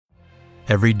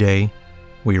Every day,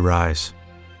 we rise,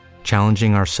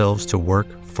 challenging ourselves to work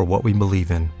for what we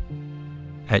believe in.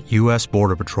 At U.S.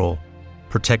 Border Patrol,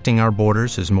 protecting our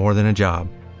borders is more than a job.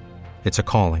 It's a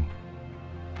calling.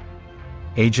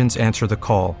 Agents answer the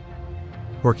call,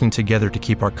 working together to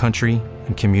keep our country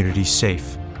and communities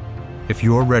safe. If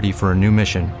you're ready for a new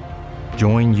mission,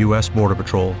 join U.S. Border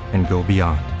Patrol and go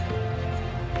beyond.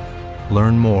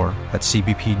 Learn more at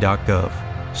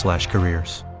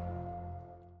cbp.gov/careers.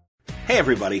 Hey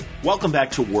everybody, welcome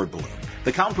back to Word Balloon,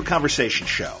 the comic book conversation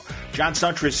show. John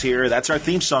Suntress here, that's our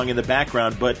theme song in the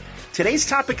background, but today's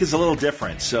topic is a little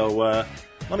different, so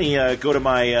let me go to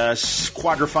my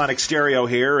quadraphonic stereo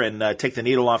here and take the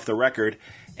needle off the record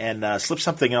and slip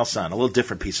something else on, a little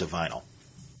different piece of vinyl.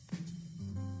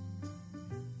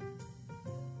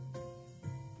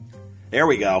 There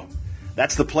we go.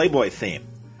 That's the Playboy theme.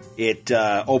 It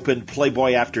opened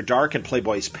Playboy After Dark and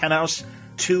Playboy's Penthouse,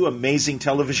 two amazing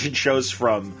television shows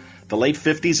from the late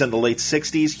 50s and the late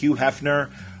 60s. Hugh Hefner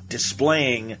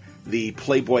displaying the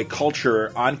Playboy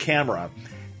culture on camera.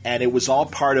 And it was all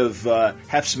part of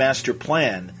Hef's master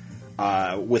plan,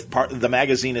 with part of the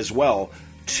magazine as well,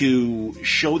 to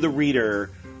show the reader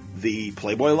the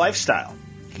Playboy lifestyle.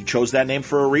 He chose that name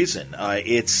for a reason.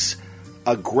 It's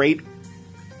a great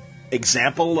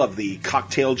example of the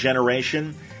cocktail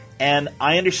generation, and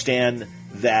I understand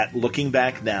that looking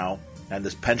back now, and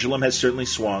this pendulum has certainly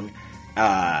swung,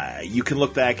 you can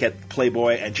look back at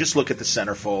Playboy and just look at the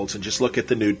centerfolds and just look at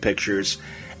the nude pictures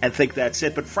and think that's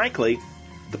it. But frankly,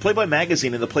 the Playboy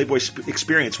magazine and the Playboy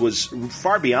experience was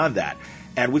far beyond that.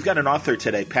 And we've got an author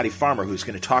today, Patty Farmer, who's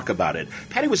going to talk about it.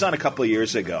 Patty was on a couple of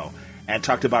years ago and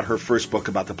talked about her first book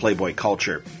about the Playboy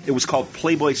culture. It was called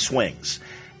Playboy Swings,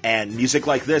 and music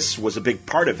like this was a big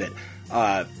part of it.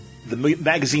 The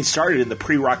magazine started in the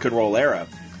pre-rock and roll era,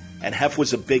 and Hef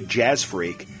was a big jazz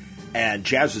freak, and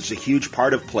jazz was a huge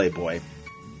part of Playboy.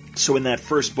 So in that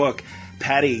first book,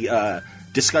 Patty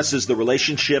discusses the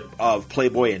relationship of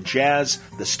Playboy and jazz,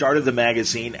 the start of the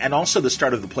magazine, and also the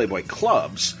start of the Playboy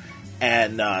Clubs,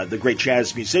 and the great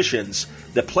jazz musicians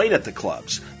that played at the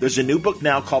clubs. There's a new book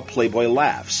now called Playboy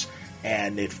Laughs,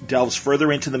 and it delves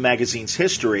further into the magazine's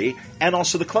history and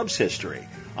also the club's history.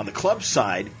 On the club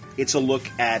side, it's a look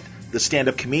at the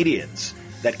stand-up comedians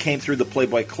that came through the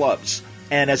Playboy Clubs.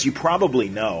 And as you probably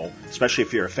know, especially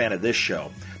if you're a fan of this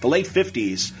show, the late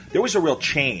 50s, there was a real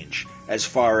change as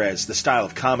far as the style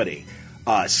of comedy.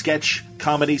 Sketch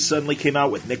comedy suddenly came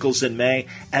out with Nichols and May,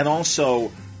 and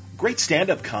also great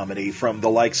stand-up comedy from the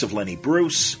likes of Lenny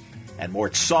Bruce and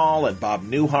Mort Saul and Bob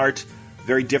Newhart.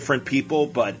 Very different people,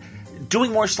 but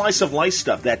doing more slice-of-life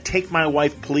stuff. That Take My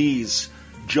Wife Please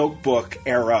joke book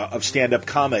era of stand-up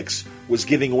comics was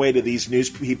giving way to these news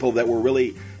people that were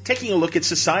really taking a look at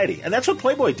society. And that's what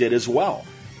Playboy did as well.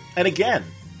 And again,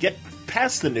 get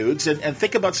past the nudes and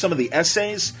think about some of the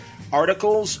essays,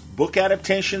 articles, book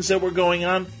adaptations that were going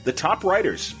on. The top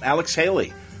writers, Alex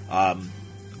Haley,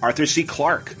 Arthur C.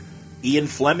 Clarke, Ian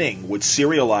Fleming would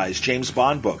serialize James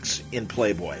Bond books in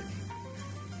Playboy.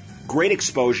 Great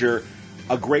exposure,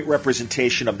 a great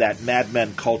representation of that Mad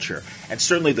Men culture. And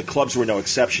certainly the clubs were no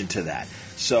exception to that.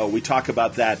 So we talk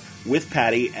about that with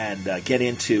Patty and get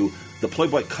into the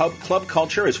Playboy club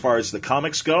culture as far as the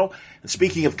comics go. And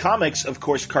speaking of comics, of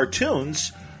course,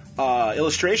 cartoons,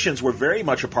 illustrations were very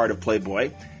much a part of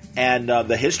Playboy. And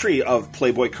the history of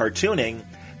Playboy cartooning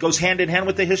goes hand in hand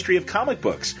with the history of comic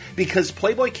books. Because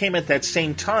Playboy came at that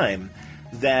same time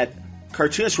that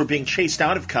cartoonists were being chased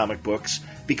out of comic books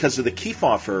because of the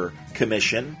Feiffer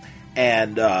Commission.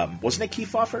 And wasn't it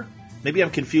Feiffer? Maybe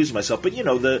I'm confusing myself. But, you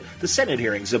know, the Senate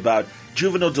hearings about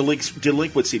juvenile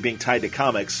delinquency being tied to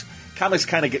comics. Comics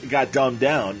kind of got dumbed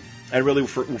down and really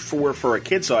for a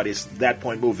kids' audience at that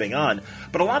point moving on.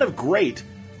 But a lot of great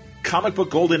comic book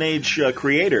golden age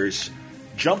creators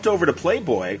jumped over to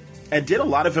Playboy and did a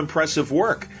lot of impressive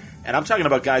work. And I'm talking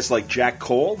about guys like Jack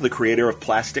Cole, the creator of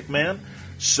Plastic Man.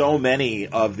 So many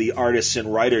of the artists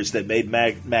and writers that made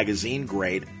magazine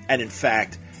great. And in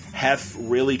fact, Hef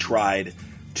really tried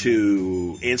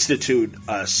to institute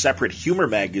a separate humor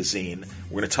magazine.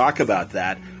 We're going to talk about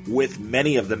that with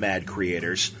many of the Mad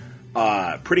creators.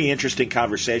 Pretty interesting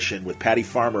conversation with Patty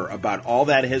Farmer about all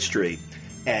that history.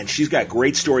 And she's got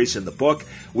great stories in the book.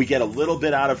 We get a little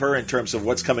bit out of her in terms of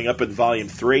what's coming up in Volume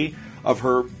 3 of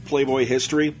her Playboy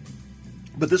history.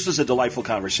 But this was a delightful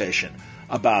conversation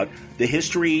about the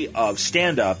history of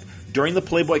stand-up during the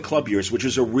Playboy Club years, which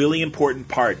is a really important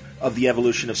part of the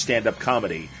evolution of stand-up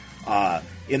comedy.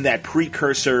 In that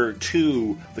precursor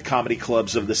to the comedy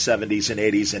clubs of the 70s and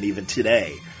 80s and even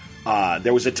today.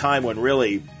 There was a time when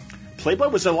really Playboy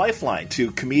was a lifeline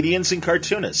to comedians and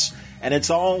cartoonists. And it's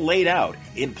all laid out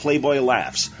in Playboy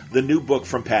Laughs, the new book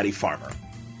from Patty Farmer.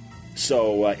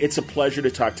 So it's a pleasure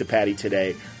to talk to Patty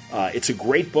today. It's a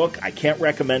great book. I can't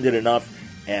recommend it enough,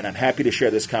 and I'm happy to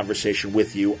share this conversation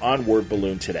with you on Word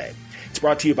Balloon today. It's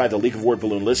brought to you by the League of Word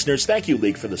Balloon listeners. Thank you,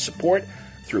 League, for the support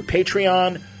through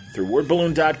Patreon, through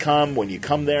wordballoon.com. When you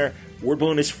come there, Word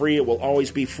Balloon is free. It will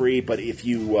always be free, but if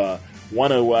you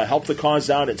want to help the cause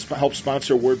out and help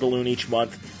sponsor Word Balloon each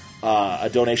month, a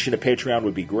donation to Patreon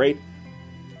would be great.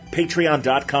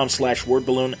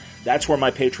 Patreon.com/wordballoon. That's where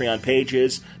my Patreon page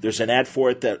is. There's an ad for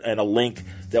it and a link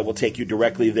that will take you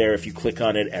directly there if you click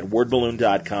on it at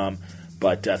wordballoon.com.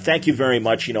 But thank you very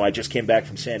much. I just came back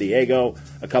from San Diego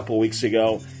a couple weeks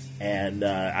ago, and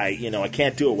I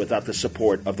can't do it without the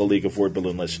support of the League of Word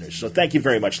Balloon listeners. So thank you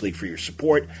very much, League, for your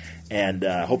support, and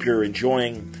hope you're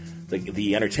enjoying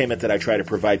the entertainment that I try to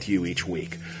provide to you each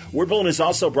week. Word Balloon is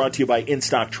also brought to you by In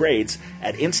Stock Trades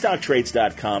at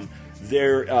InStockTrades.com.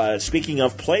 They're, speaking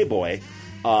of Playboy,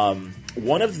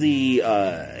 one of the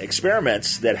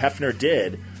experiments that Hefner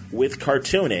did with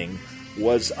cartooning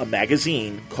was a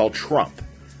magazine called Trump.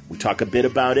 We talk a bit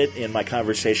about it in my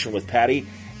conversation with Patty,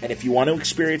 and if you want to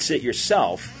experience it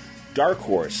yourself, Dark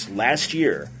Horse last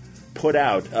year put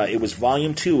out, it was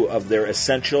Volume 2 of their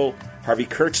Essential Harvey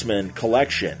Kurtzman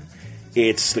collection.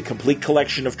 It's the complete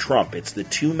collection of Trump. It's the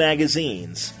 2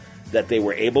 magazines that they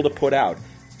were able to put out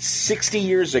 60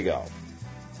 years ago.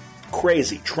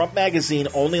 Crazy. Trump magazine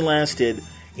only lasted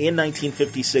in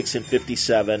 1956 and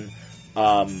 57.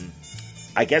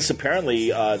 I guess apparently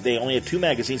they only had 2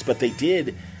 magazines, but they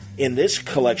did, in this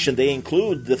collection, they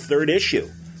include the 3rd issue,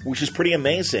 which is pretty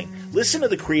amazing. Listen to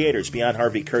the creators beyond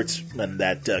Harvey Kurtzman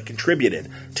that contributed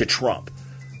to Trump.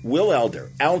 Will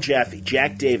Elder, Al Jaffee,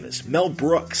 Jack Davis, Mel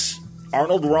Brooks,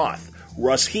 Arnold Roth,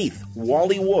 Russ Heath,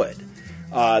 Wally Wood.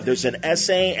 There's an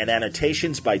essay and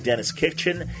annotations by Dennis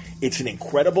Kitchen. It's an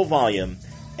incredible volume,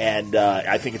 and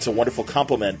I think it's a wonderful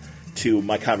compliment to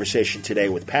my conversation today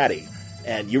with Patty.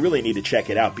 And you really need to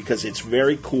check it out because it's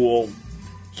very cool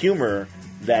humor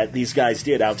that these guys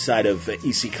did outside of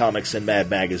EC Comics and Mad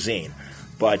Magazine.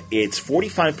 But it's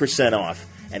 45% off,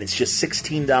 and it's just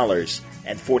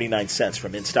 $16.49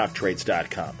 from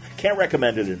InStockTrades.com. Can't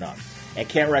recommend it enough, and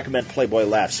can't recommend Playboy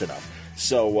Laughs enough.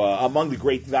 So among the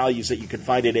great values that you can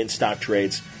find at In Stock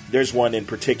Trades, there's one in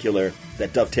particular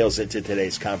that dovetails into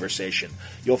today's conversation.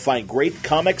 You'll find great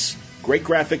comics, great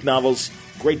graphic novels,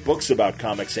 great books about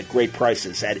comics at great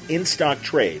prices at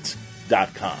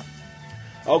InStockTrades.com.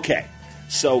 Okay,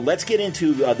 so let's get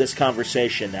into this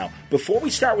conversation now. Before we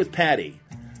start with Patty,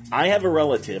 I have a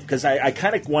relative, because I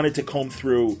kind of wanted to comb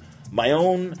through my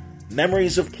own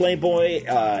memories of Playboy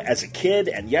as a kid,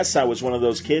 and yes, I was one of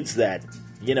those kids that,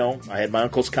 I had my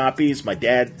uncle's copies, my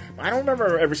dad. I don't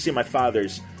remember ever seeing my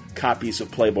father's copies of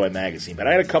Playboy magazine, but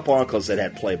I had a couple uncles that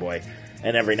had Playboy,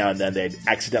 and every now and then they'd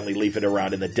accidentally leave it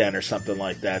around in the den or something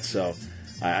like that. So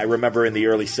I remember in the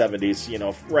early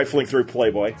 70s, rifling through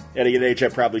Playboy at an age I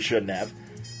probably shouldn't have.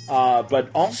 But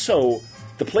also,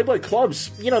 the Playboy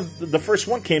Clubs, the first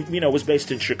one was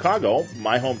based in Chicago,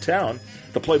 my hometown.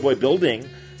 The Playboy building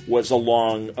was a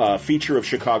long feature of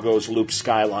Chicago's Loop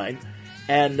skyline.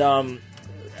 And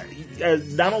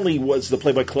not only was the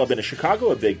Playboy Club in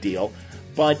Chicago a big deal,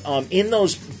 but in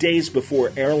those days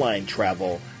before airline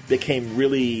travel became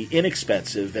really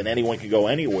inexpensive and anyone could go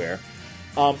anywhere,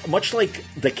 much like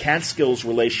the Catskills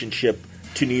relationship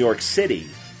to New York City,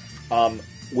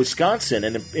 Wisconsin,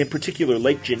 and in particular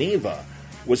Lake Geneva,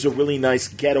 was a really nice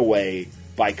getaway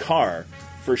by car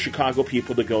for Chicago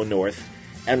people to go north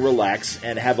and relax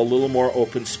and have a little more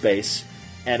open space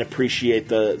and appreciate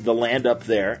the land up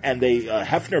there. And they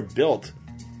Hefner built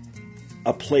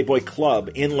a Playboy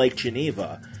Club in Lake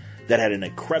Geneva that had an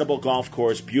incredible golf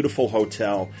course, beautiful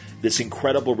hotel, this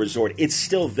incredible resort. It's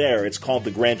still there. It's called the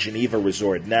Grand Geneva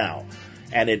Resort now.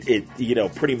 And it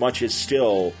pretty much is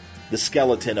still the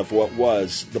skeleton of what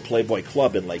was the Playboy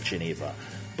Club in Lake Geneva.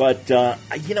 But,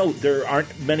 there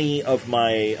aren't many of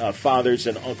my father's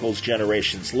and uncle's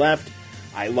generations left.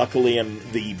 I luckily am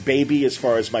the baby as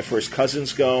far as my first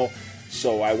cousins go,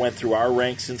 so I went through our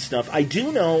ranks and stuff. I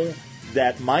do know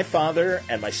that my father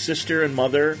and my sister and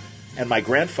mother and my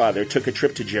grandfather took a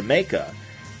trip to Jamaica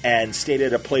and stayed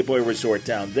at a Playboy resort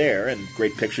down there, and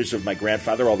great pictures of my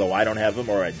grandfather, although I don't have them,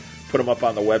 or I'd put them up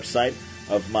on the website,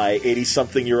 of my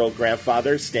 80-something-year-old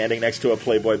grandfather standing next to a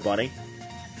Playboy bunny.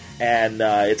 And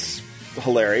it's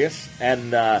hilarious.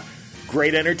 And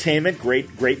great entertainment,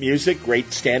 great music,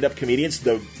 great stand-up comedians.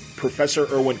 The Professor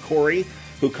Irwin Corey,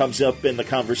 who comes up in the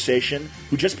conversation,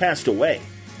 who just passed away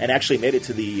and actually made it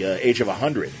to the age of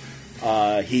 100.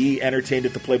 He entertained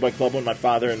at the Playboy Club when my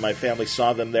father and my family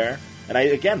saw them there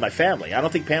And my family. I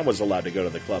don't think Pam was allowed to go to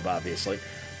the club, obviously,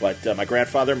 but my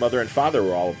grandfather, mother, and father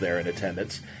were all there in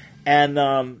attendance. And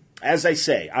as I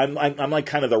say, I'm like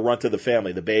kind of the runt of the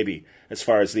family, the baby, as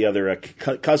far as the other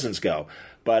cousins go.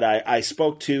 But I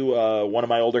spoke to one of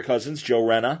my older cousins, Joe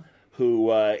Renna,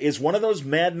 who is one of those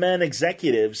madmen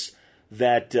executives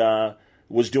that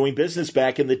was doing business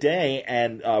back in the day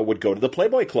and would go to the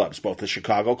Playboy Clubs, both the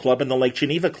Chicago Club and the Lake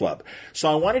Geneva Club.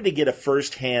 So I wanted to get a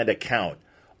first-hand account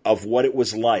of what it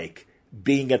was like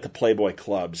being at the Playboy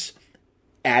Clubs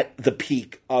at the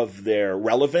peak of their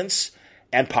relevance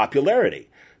and popularity.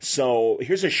 So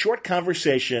here's a short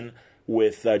conversation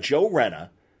with Joe Renna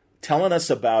telling us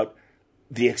about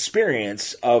the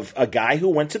experience of a guy who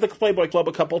went to the Playboy Club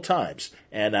a couple times.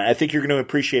 And I think you're going to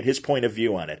appreciate his point of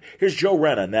view on it. Here's Joe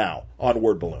Renna now on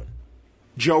Word Balloon.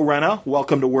 Joe Renna,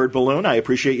 welcome to Word Balloon. I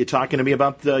appreciate you talking to me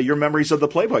about your memories of the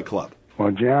Playboy Club.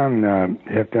 Well, John,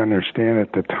 you have to understand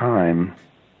at the time,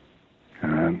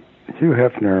 Hugh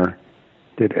Hefner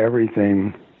did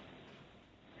everything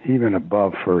even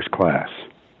above first class.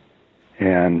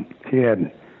 And he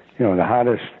had, the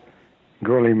hottest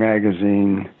girly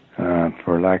magazine,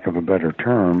 for lack of a better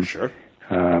term. Sure.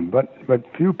 But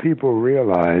few people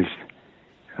realized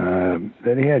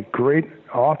that he had great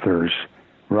authors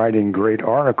writing great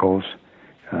articles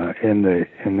in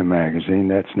the magazine.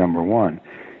 That's number one.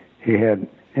 He had,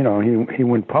 he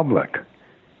went public.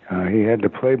 He had the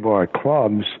Playboy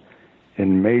Clubs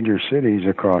in major cities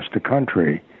across the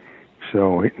country.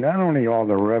 So not only all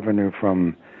the revenue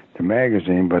from the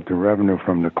magazine, but the revenue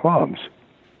from the clubs.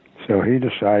 So he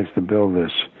decides to build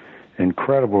this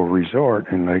incredible resort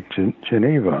in Lake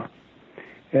Geneva.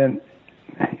 And,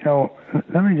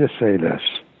 let me just say this.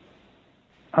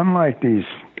 Unlike these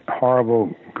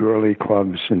horrible girly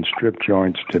clubs and strip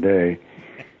joints today,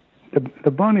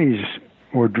 the bunnies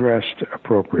were dressed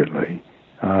appropriately.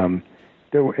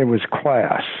 It was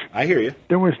class. I hear you.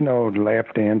 There was no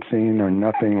lap dancing or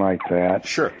nothing like that.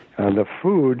 Sure. The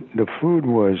food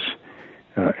was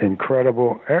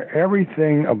incredible.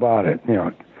 Everything about it,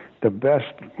 the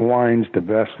best wines, the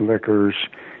best liquors.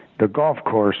 The golf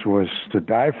course was to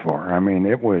die for. I mean,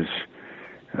 it was,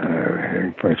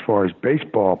 as far as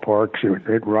baseball parks,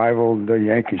 it rivaled the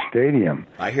Yankee Stadium.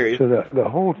 I hear you. So the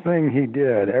whole thing he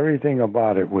did, everything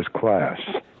about it was class.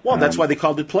 Well, that's why they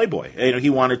called it Playboy. He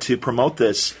wanted to promote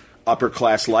this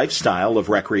upper-class lifestyle of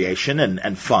recreation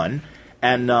and fun.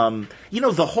 And,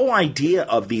 the whole idea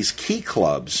of these key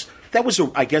clubs, that was,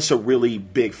 I guess, a really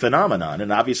big phenomenon,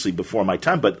 and obviously before my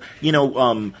time. But,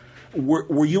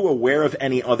 were you aware of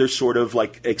any other sort of,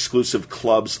 exclusive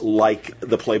clubs like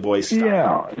the Playboy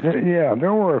style? Yeah,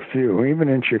 there were a few. Even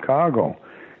in Chicago,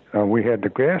 we had the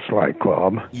Gaslight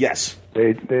Club. Yes.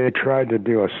 They tried to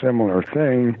do a similar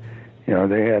thing.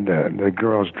 They had the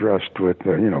girls dressed with,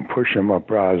 push-em-up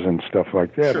bras and stuff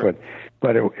like that. Sure.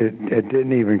 But it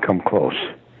didn't even come close.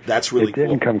 That's really cool. It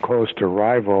didn't come close to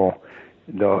rival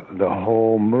the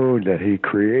whole mood that he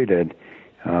created.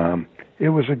 It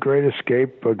was a great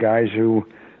escape for guys who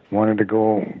wanted to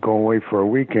go away for a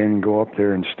weekend, go up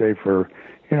there and stay for,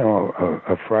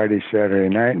 a Friday, Saturday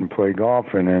night and play golf,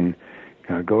 and then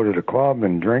go to the club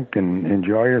and drink and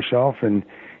enjoy yourself, and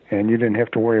you didn't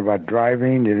have to worry about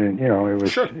driving. You didn't, it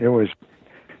was Sure.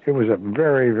 it was a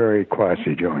very, very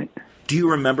classy joint. Do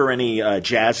you remember any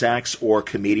jazz acts or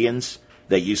comedians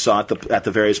that you saw at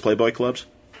the various Playboy Clubs?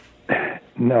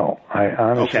 No, I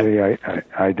honestly, Okay.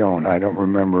 I don't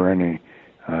remember any,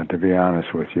 to be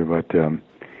honest with you. But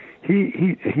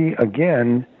he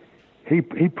again, he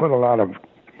put a lot of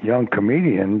young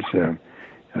comedians,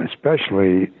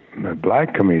 especially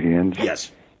black comedians.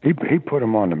 Yes. He put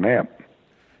them on the map.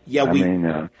 Yeah, I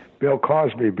mean, Bill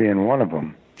Cosby being one of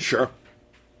them. Sure.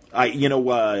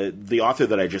 The author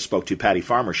that I just spoke to, Patty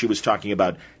Farmer, she was talking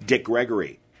about Dick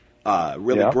Gregory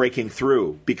really breaking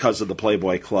through because of the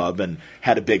Playboy Club, and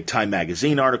had a big Time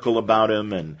magazine article about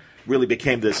him, and really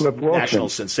became this national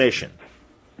sensation.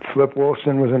 Flip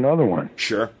Wilson was another one.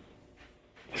 Sure.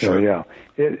 So yeah,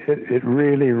 it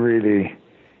really, really,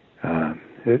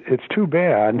 it's too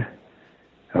bad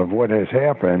of what has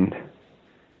happened.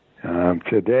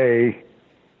 Today,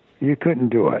 you couldn't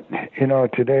do it.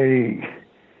 Today,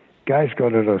 guys go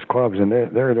to those clubs and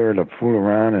they're there to fool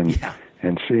around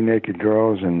and see naked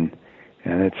girls, and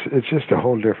it's just a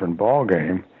whole different ball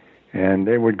game. And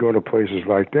they would go to places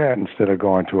like that instead of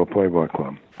going to a Playboy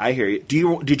Club. I hear you.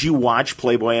 Did you watch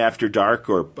Playboy After Dark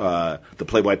or the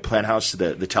Playboy Penthouse,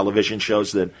 the television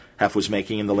shows that Hef was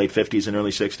making in the late 50s and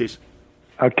early 60s?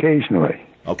 Occasionally.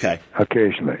 Okay.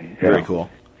 Occasionally. Yeah. Very cool.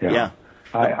 Yeah.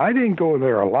 I didn't go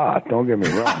there a lot. Don't get me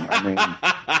wrong. I mean,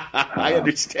 I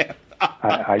understand.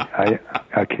 I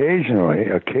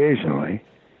occasionally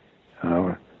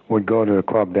would go to the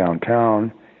club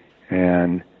downtown,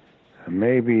 and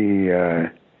maybe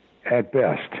at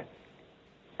best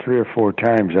 3 or 4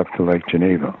 times up to Lake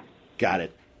Geneva. Got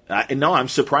it. No, I'm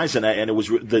surprised, and it was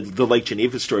the Lake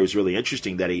Geneva story was really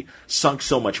interesting that he sunk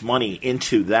so much money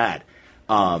into that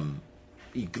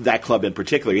club in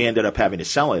particular. He ended up having to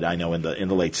sell it, I know, in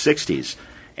the late '60s,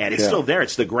 and it's still there.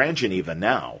 It's the Grand Geneva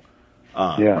now,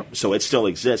 so it still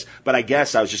exists. But I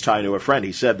guess I was just talking to a friend.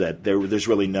 He said that there's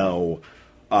really no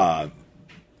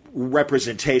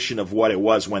representation of what it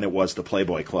was when it was the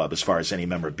Playboy Club, as far as any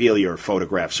memorabilia or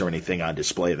photographs or anything on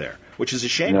display there, which is a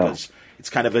shame because it's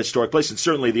kind of a historic place, and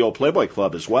certainly the old Playboy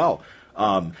Club as well.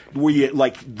 Were you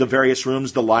like the various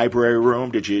rooms, the library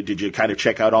room? Did you kind of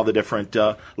check out all the different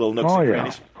little nooks and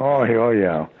crannies? Oh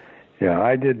yeah.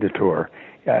 I did the tour.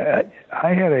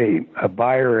 I had a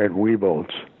buyer at Weebles.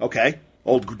 Okay,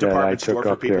 old department store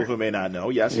for people who may not know.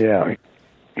 Yes. Yeah,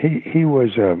 he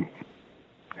was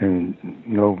and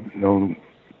no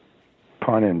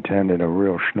pun intended, a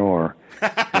real schnorr,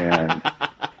 and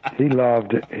he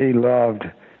loved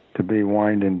to be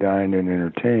wined and dined and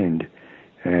entertained,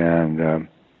 and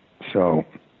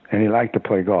he liked to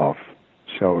play golf.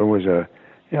 So it was a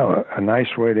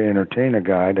nice way to entertain a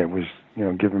guy that was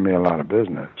giving me a lot of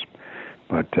business.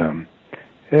 But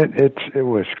it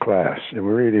was class. It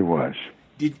really was.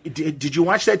 Did you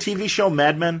watch that TV show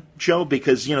Mad Men, Joe?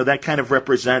 Because that kind of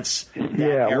represents that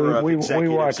era of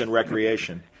executives and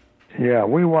recreation. Yeah,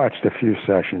 we watched a few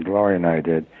sessions. Laurie and I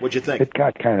did. What'd you think? It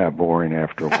got kind of boring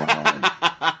after a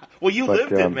while. Well, you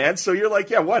lived it, man. So you're like,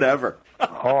 yeah, whatever.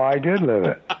 Oh, I did live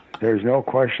it. There's no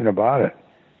question about it.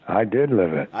 I did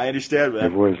live it. I understand, man.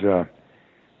 It was, it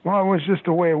was just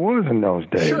the way it was in those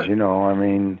days. Sure. I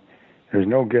mean, there's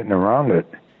no getting around it.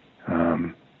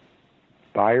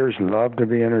 Buyers love to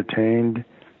be entertained,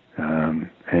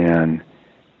 and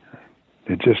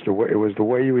it was the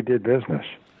way you did business.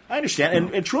 I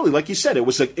understand, and truly, like you said, it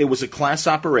was a class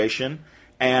operation,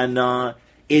 and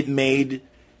it made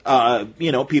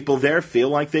people there feel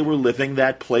like they were living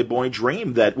that Playboy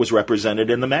dream that was represented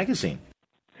in the magazine.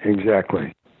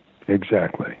 Exactly.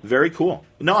 Very cool.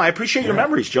 No, I appreciate your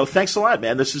memories, Joe. Thanks a lot,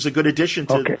 man. This is a good addition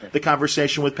to the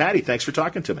conversation with Patty. Thanks for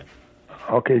talking to me.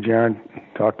 Okay, John.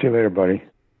 Talk to you later, buddy.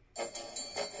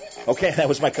 Okay, that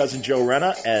was my cousin Joe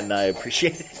Renna, and I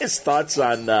appreciate his thoughts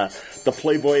on the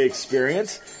Playboy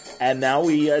experience. And now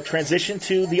we transition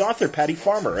to the author, Patty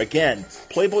Farmer. Again,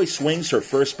 Playboy Swings, her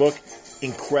first book.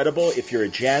 Incredible if you're a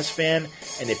jazz fan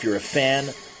and if you're a fan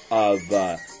of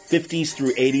 50s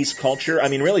through 80s culture. I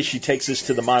mean, really, she takes us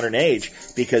to the modern age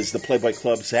because the Playboy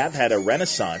Clubs have had a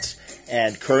renaissance.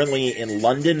 And currently in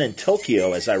London and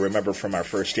Tokyo, as I remember from our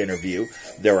first interview,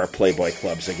 there are Playboy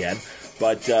Clubs again.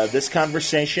 But this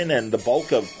conversation and the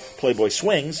bulk of Playboy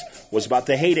Swings was about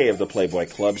the heyday of the Playboy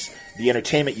Clubs, the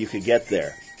entertainment you could get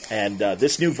there. And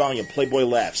this new volume, Playboy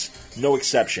Laughs, no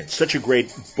exception. Such a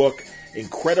great book,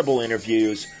 incredible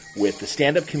interviews with the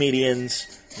stand-up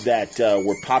comedians that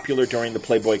were popular during the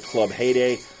Playboy Club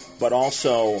heyday, but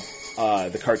also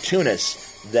the cartoonists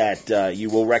that you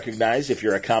will recognize if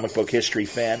you're a comic book history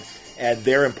fan, and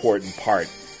they're an important part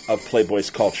of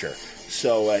Playboy's culture.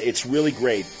 So it's really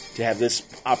great to have this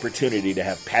opportunity to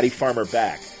have Patty Farmer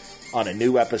back on a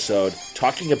new episode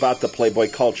talking about the Playboy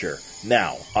culture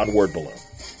now on Word Balloon.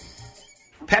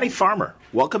 Patty Farmer,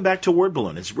 welcome back to Word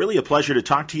Balloon. It's really a pleasure to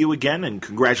talk to you again, and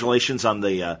congratulations on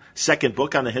the second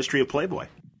book on the history of Playboy.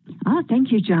 Oh,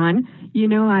 thank you, John.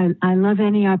 I love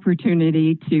any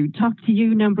opportunity to talk to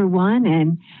you, number one,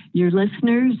 and your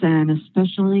listeners, and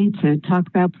especially to talk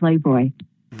about Playboy.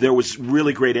 There was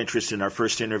really great interest in our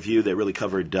first interview that really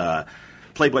covered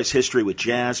Playboy's history with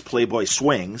jazz, Playboy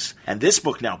Swings, and this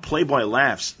book now, Playboy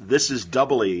Laughs. This is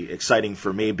doubly exciting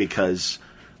for me because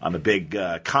I'm a big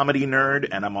comedy nerd,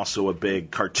 and I'm also a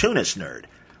big cartoonist nerd.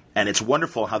 And it's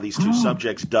wonderful how these two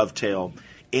subjects dovetail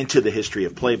into the history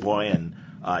of Playboy. And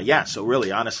so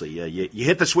really, honestly, you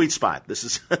hit the sweet spot.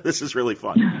 This is really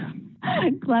fun.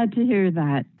 Glad to hear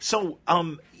that. So,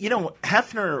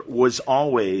 Hefner was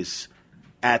always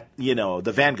at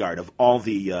the vanguard of all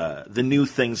the new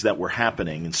things that were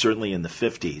happening, and certainly in the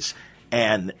 50s.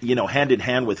 And hand in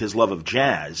hand with his love of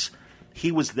jazz,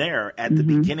 he was there at the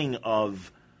beginning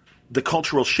of the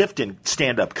cultural shift in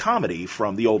stand-up comedy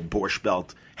from the old Borscht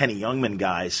Belt, Henny Youngman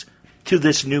guys to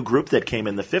this new group that came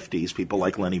in the 50s, people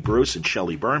like Lenny Bruce and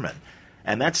Shelly Berman.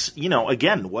 And that's,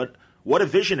 again, what a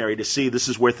visionary to see this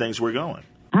is where things were going.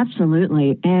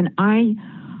 Absolutely. And I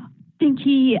think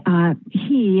he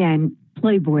and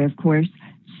Playboy, of course,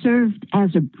 served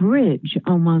as a bridge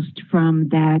almost from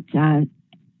that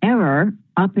era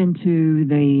up into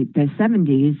the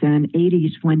 70s and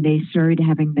 80s when they started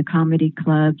having the comedy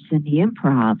clubs and the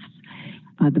improvs.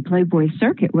 The Playboy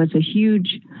circuit was a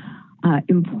huge,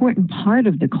 important part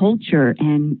of the culture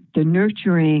and the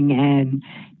nurturing and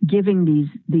giving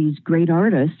these great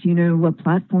artists, a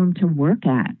platform to work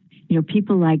at.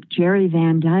 People like Jerry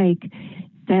Van Dyke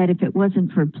said if it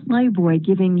wasn't for Playboy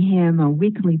giving him a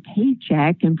weekly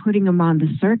paycheck and putting him on the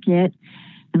circuit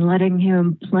and letting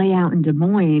him play out in Des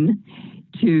Moines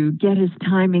to get his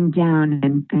timing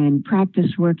down and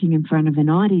practice working in front of an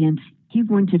audience, he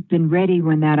wouldn't have been ready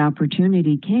when that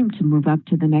opportunity came to move up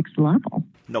to the next level.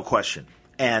 No question.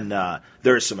 And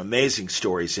there are some amazing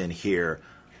stories in here.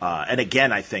 And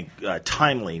again, I think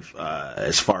timely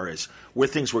as far as where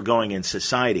things were going in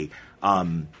society.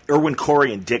 Irwin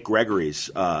Corey and Dick Gregory's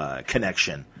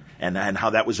connection and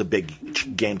how that was a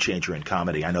big game changer in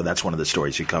comedy. I know that's one of the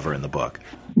stories you cover in the book.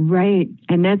 Right.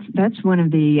 And that's one of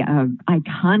the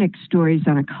iconic stories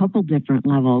on a couple different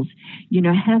levels.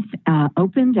 Hef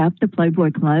opened up the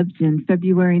Playboy Clubs in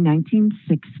February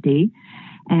 1960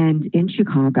 and in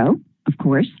Chicago, of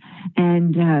course.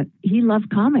 And he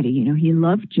loved comedy. He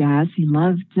loved jazz. He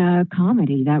loved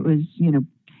comedy. That was,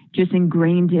 just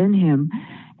ingrained in him.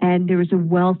 And there was a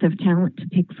wealth of talent to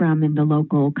pick from in the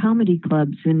local comedy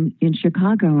clubs in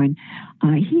Chicago. And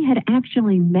he had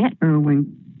actually met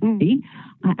Irwin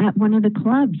at one of the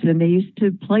clubs, and they used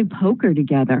to play poker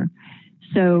together.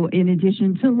 So in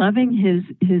addition to loving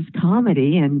his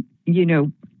comedy, and,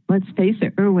 let's face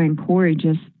it, Irwin Corey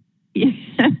just,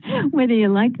 whether you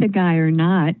like the guy or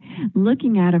not,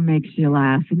 looking at him makes you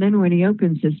laugh. And then when he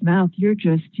opens his mouth, you're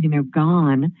just,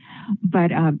 gone.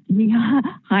 But he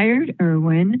hired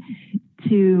Irwin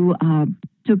to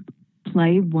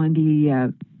play one of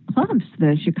the clubs,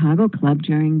 the Chicago club,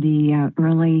 during the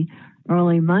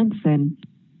early months. And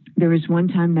there was one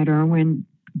time that Irwin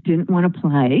didn't want to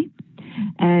play.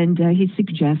 And he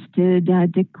suggested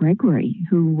Dick Gregory,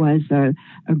 who was a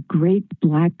great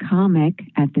black comic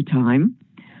at the time.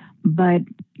 But,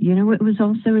 it was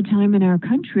also a time in our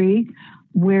country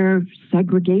where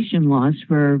segregation laws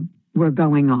were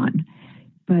going on.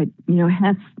 But,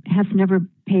 Hef never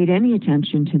paid any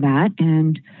attention to that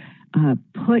and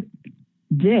put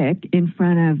Dick in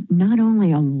front of not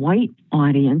only a white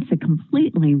audience, a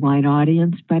completely white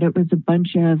audience, but it was a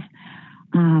bunch of...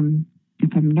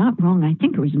 if I'm not wrong, I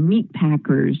think it was meat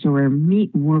packers or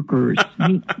meat workers.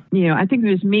 I think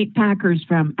it was meat packers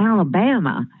from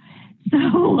Alabama.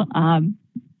 So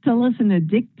to listen to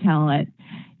Dick tell it,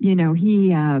 he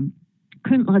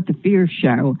couldn't let the fear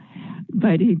show,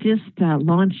 but he just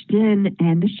launched in.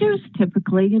 And the show's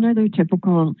typically, they're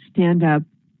typical stand-up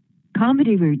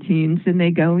comedy routines, and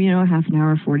they go, half an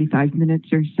hour, 45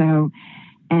 minutes or so.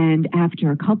 And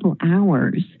after a couple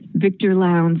hours, Victor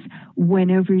Lowndes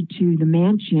went over to the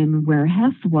mansion where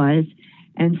Hef was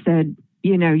and said,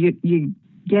 you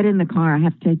get in the car. I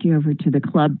have to take you over to the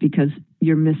club because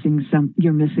you're missing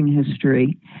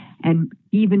history. And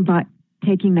even by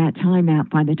taking that time out,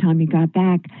 by the time he got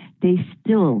back, they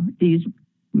still, these,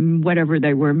 whatever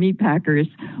they were, meat packers,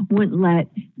 wouldn't let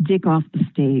Dick off the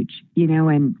stage,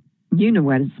 and you know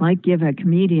what it's like, give a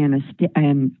comedian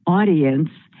an audience,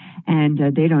 and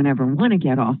they don't ever want to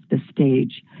get off the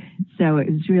stage. So it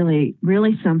was really,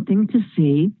 really something to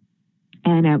see.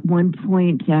 And at one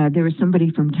point, there was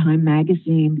somebody from Time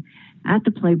magazine at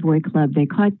the Playboy Club. They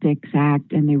caught Dick's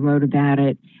act and they wrote about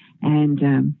it.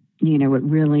 And, it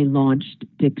really launched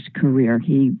Dick's career.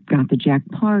 He got the Jack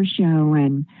Parr show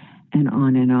and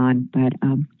on and on. But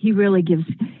he really gives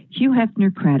Hugh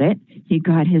Hefner credit. He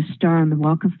got his star on the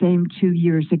Walk of Fame 2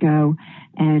 years ago.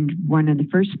 And one of the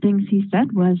first things he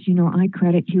said was, I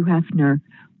credit Hugh Hefner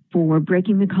for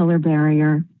breaking the color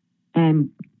barrier and,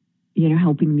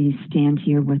 helping me stand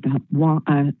here with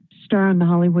a star on the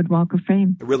Hollywood Walk of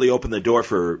Fame. It really opened the door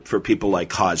for people like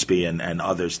Cosby and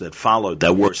others that followed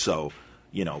that were so,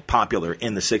 popular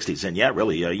in the 60s. And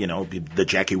really, the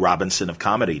Jackie Robinson of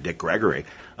comedy, Dick Gregory.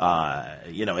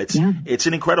 It's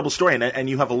an incredible story. And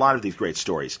you have a lot of these great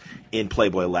stories in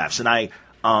Playboy Laughs. And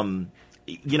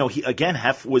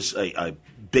Hef was a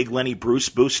big Lenny Bruce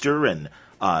booster, and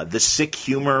the sick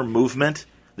humor movement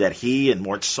that he and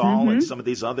Mort Saul and some of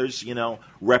these others,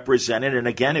 represented. And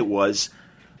again, it was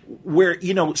where,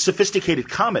 sophisticated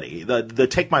comedy. The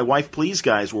Take My Wife Please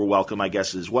guys were welcome, I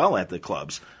guess, as well at the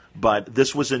clubs. But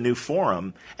this was a new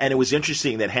forum, and it was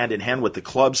interesting that hand in hand with the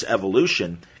club's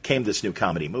evolution came this new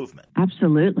comedy movement.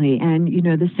 Absolutely. And,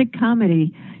 the sick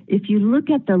comedy, if you look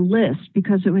at the list,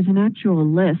 because it was an actual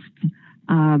list,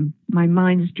 my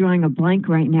mind's drawing a blank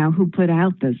right now who put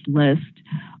out this list.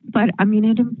 But,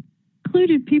 it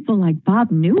included people like Bob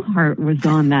Newhart was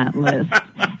on that list.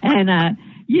 And,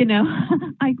 you know,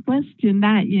 I question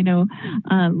that, you know,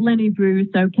 Lenny Bruce,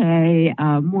 okay,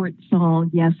 Mort Saul,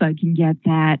 yes, I can get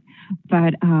that.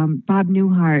 But Bob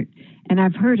Newhart, and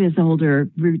I've heard his older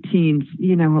routines,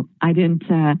 you know, I didn't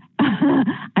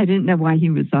know why he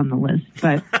was on the list,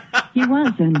 but he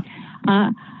was. And,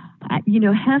 you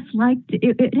know, Hess liked,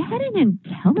 it had an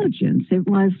intelligence. It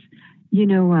was, you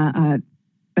know,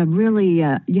 a really,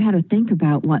 you had to think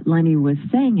about what Lenny was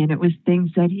saying, and it was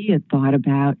things that he had thought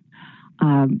about,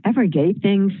 everyday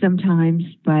things sometimes,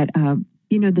 but,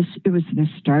 you know, it was the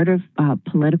start of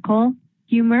political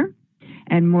humor,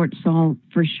 and Mort Saul,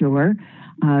 for sure,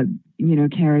 you know,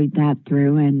 carried that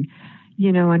through. And,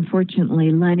 you know,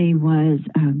 unfortunately, Lenny was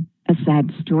a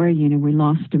sad story. You know, we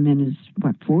lost him in his,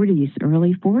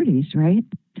 early 40s, right?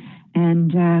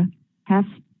 And Hess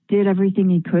did everything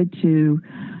he could to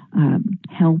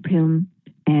help him.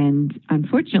 And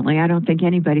unfortunately, I don't think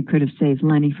anybody could have saved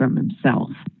Lenny from himself.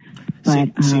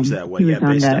 But, seems that way, yeah,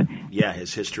 based on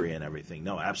his history and everything.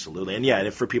 No, absolutely. And yeah,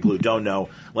 and for people who don't know,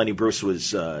 Lenny Bruce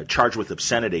was charged with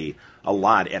obscenity a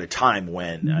lot at a time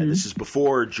when this is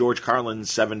before George Carlin's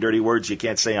 7 dirty words you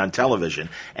can't say on television,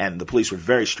 and the police were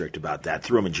very strict about that,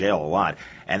 threw him in jail a lot,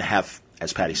 and have,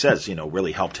 as Patty says, you know,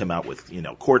 really helped him out with, you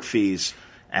know, court fees.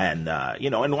 And, you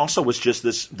know, and also was just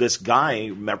this guy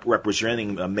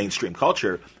representing mainstream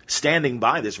culture, standing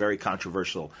by this very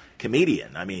controversial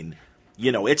comedian. I mean,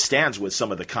 you know, it stands with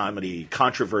some of the comedy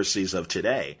controversies of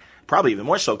today, probably even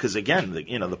more so because, again,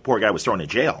 the poor guy was thrown in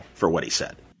jail for what he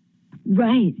said.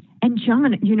 Right. And,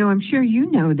 John, you know, I'm sure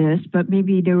you know this, but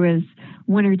maybe there was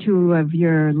one or two of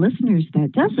your listeners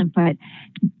that doesn't, but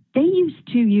they used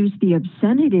to use the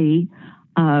obscenity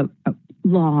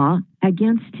law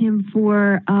against him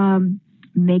for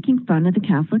making fun of the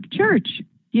Catholic Church.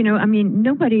 You know, I mean,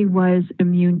 nobody was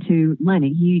immune to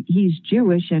Lenny. He's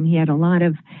Jewish, and he had a lot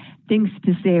of things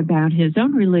to say about his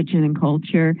own religion and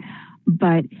culture.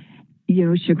 But, you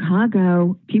know,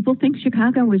 Chicago, people think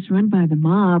Chicago was run by the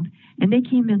mob, and they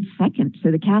came in second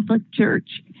to the Catholic Church.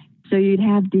 So you'd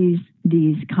have these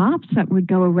cops that would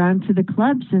go around to the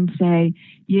clubs and say,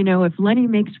 you know, if Lenny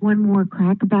makes one more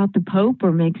crack about the Pope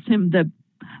or makes him the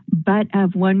butt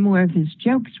of one more of his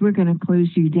jokes, we're going to close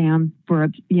you down for,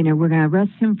 you know, we're going to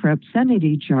arrest him for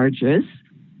obscenity charges,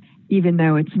 even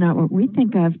though it's not what we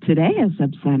think of today as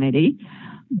obscenity.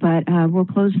 But we'll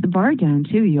close the bar down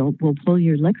too. We'll pull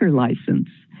your liquor license.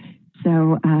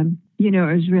 So, you know,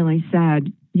 it was really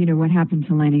sad, you know, what happened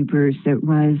to Lenny Bruce. It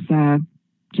was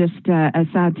just a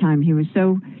sad time. He was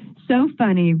so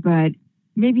funny, but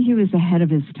maybe he was ahead of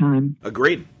his time.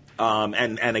 Agreed.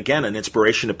 And again, an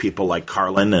inspiration to people like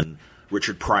Carlin and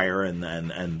Richard Pryor and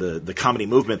the comedy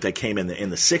movement that came in the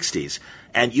 60s.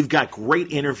 And you've got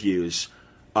great interviews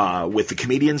with the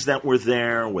comedians that were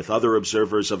there, with other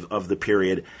observers of the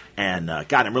period. And,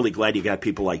 God, I'm really glad you got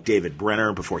people like David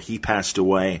Brenner before he passed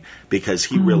away, because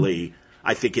he really,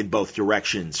 I think, in both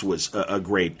directions was a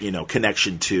great, you know,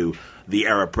 connection to the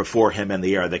era before him and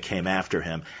the era that came after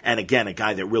him. And, again, a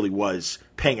guy that really was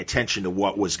paying attention to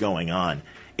what was going on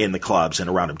in the clubs and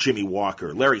around him. Jimmy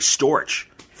Walker, Larry Storch,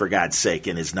 for God's sake,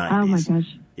 in his 90s. Oh, my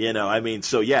gosh. You know, I mean,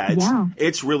 so, yeah,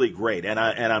 it's really great. And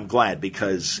I'm glad,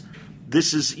 because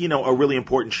this is, you know, a really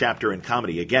important chapter in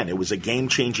comedy. Again, it was a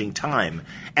game-changing time.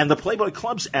 And the Playboy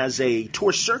Clubs as a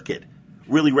tour circuit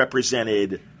really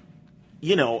represented,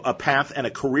 you know, a path and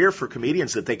a career for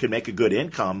comedians that they could make a good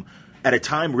income at a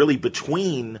time really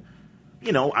between,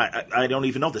 you know, I don't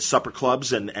even know, the supper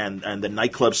clubs and the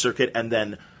nightclub circuit, and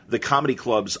then the comedy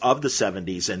clubs of the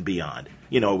 70s and beyond.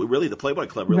 You know, really the Playboy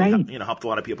Club really helped a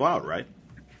lot of people out, right?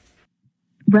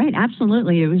 Right,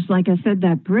 absolutely. It was, like I said,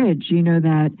 that bridge, you know,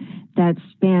 that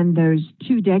spanned those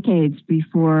 2 decades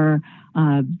before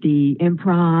the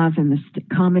improv and the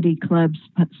comedy clubs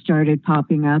started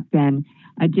popping up, and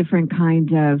a different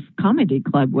kind of comedy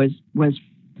club was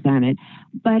presented.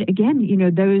 But again, you know,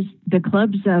 the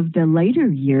clubs of the later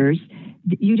years,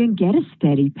 you didn't get a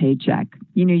steady paycheck.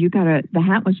 You know, the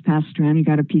hat was passed around, you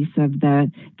got a piece of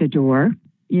the door,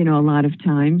 you know, a lot of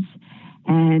times.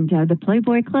 And the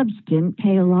Playboy Clubs didn't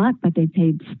pay a lot, but they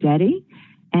paid steady.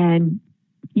 And,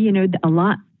 you know, a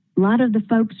lot of the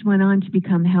folks went on to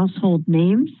become household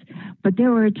names, but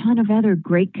there were a ton of other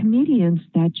great comedians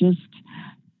that just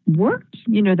worked.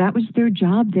 You know, that was their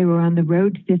job. They were on the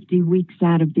road 50 weeks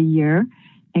out of the year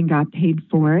and got paid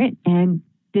for it, and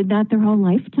did that their whole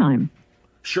lifetime.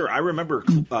 Sure. I remember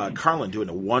Carlin doing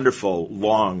a wonderful,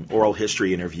 long oral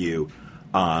history interview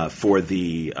for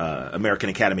the American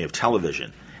Academy of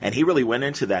Television. And he really went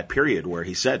into that period where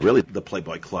he said, really, the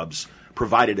Playboy Clubs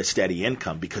provided a steady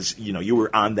income because, you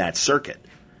were on that circuit.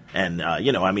 And,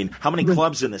 how many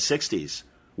clubs in the 60s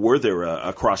were there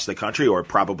across the country, or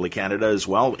probably Canada as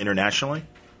well, internationally?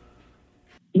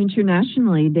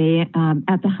 Internationally, they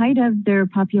at the height of their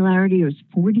popularity, it was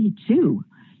 42.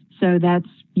 So that's,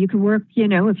 you could work,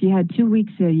 if you had 2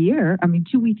 weeks a year,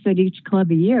 2 weeks at each club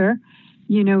a year,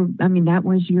 that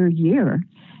was your year.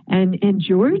 And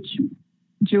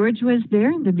George was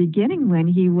there in the beginning when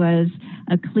he was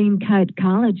a clean-cut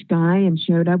college guy and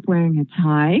showed up wearing a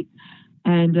tie,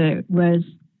 and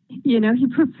he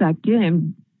perfected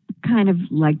and kind of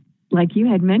like you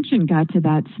had mentioned, got to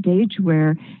that stage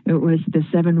where it was the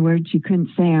 7 words you couldn't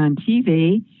say on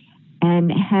TV.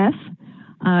 And Hef,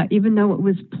 even though it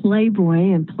was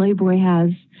Playboy, and Playboy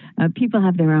has, people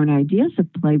have their own ideas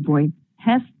of Playboy,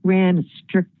 Hef ran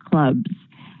strict clubs.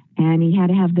 And he had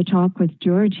to have the talk with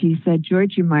George. He said,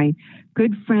 George, you're my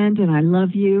good friend and I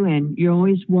love you and you're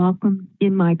always welcome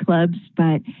in my clubs,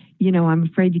 but, I'm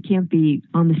afraid you can't be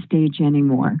on the stage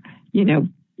anymore.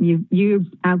 You've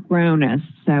outgrown us,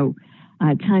 so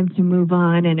time to move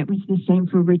on. And it was the same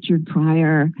for Richard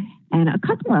Pryor and a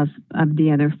couple of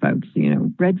the other folks,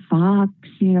 Red Fox,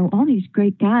 all these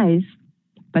great guys,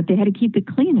 but they had to keep it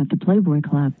clean at the Playboy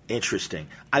Club. Interesting.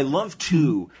 I love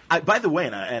to, by the way,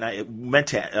 and I meant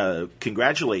to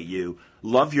congratulate you,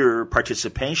 love your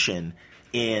participation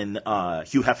in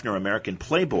Hugh Hefner American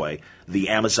Playboy, the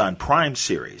Amazon Prime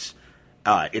series.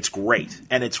 It's great.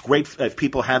 And it's great if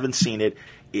people haven't seen it.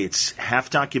 It's half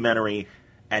documentary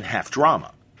and half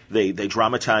drama. They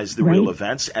dramatize the real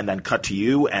events and then cut to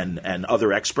you and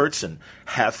other experts and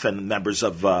Hef and members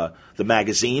of the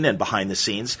magazine and behind the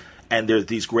scenes. And there's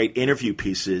these great interview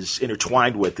pieces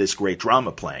intertwined with this great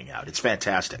drama playing out. It's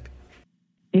fantastic.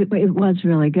 It was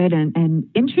really good. And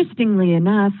interestingly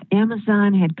enough,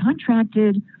 Amazon had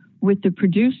contracted with the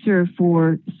producer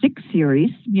for 6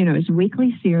 series, it was a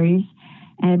weekly series.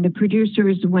 And the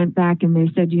producers went back and they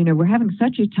said, we're having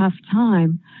such a tough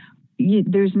time.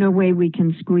 There's no way we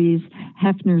can squeeze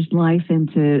Hefner's life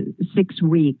into 6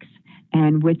 weeks.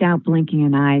 And without blinking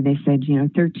an eye, they said,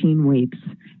 13 weeks.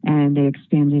 And they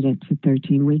expanded it to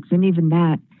 13 weeks. And even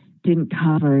that didn't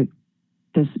cover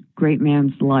this great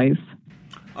man's life.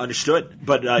 Understood.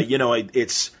 But,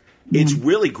 it's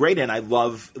really great. And I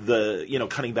love the,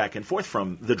 cutting back and forth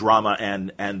from the drama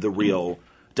and the real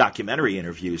documentary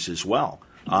interviews as well.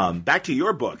 Back to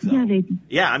your book, though.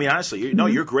 Honestly,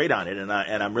 you're great on it, and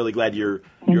I'm really glad you're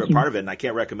a part of it, and I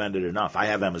can't recommend it enough. I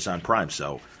have Amazon Prime,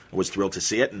 so I was thrilled to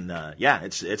see it, and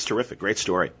it's terrific, great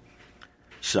story.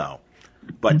 So,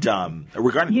 but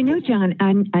regarding John,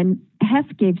 and Hef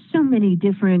gave so many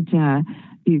different,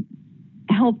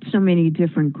 helped so many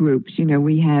different groups.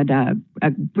 We had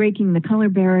breaking the color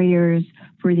barriers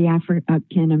for the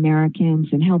African Americans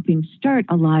and helping start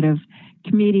a lot of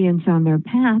comedians on their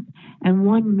path. And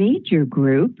one major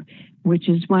group, which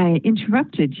is why I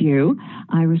interrupted you,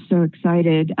 I was so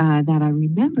excited that I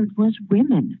remembered, was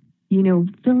women.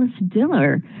 Phyllis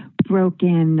Diller broke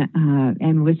in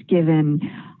and was given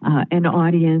an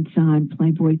audience on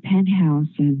Playboy Penthouse,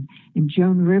 and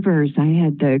Joan Rivers. I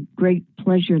had the great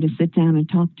pleasure to sit down and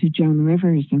talk to Joan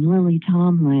Rivers and Lily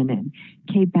Tomlin and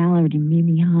Kay Ballard and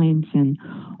Mimi Hines, and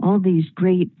all these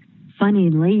great funny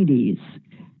ladies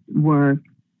were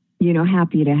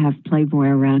happy to have Playboy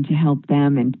around to help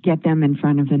them and get them in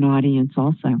front of an audience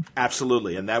also.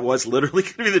 Absolutely. And that was literally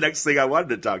going to be the next thing I wanted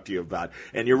to talk to you about.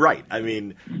 And you're right.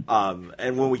 And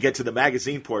when we get to the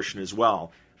magazine portion as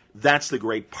well, that's the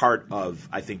great part of,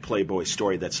 I think, Playboy's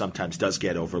story that sometimes does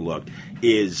get overlooked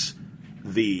is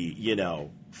the,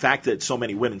 fact that so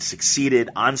many women succeeded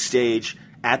on stage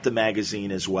at the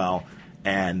magazine as well.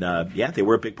 And, they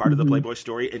were a big part of the Playboy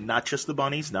story, and not just the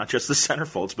bunnies, not just the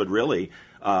centerfolds, but really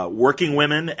working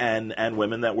women and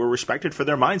women that were respected for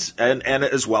their minds and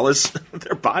as well as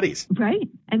their bodies. Right.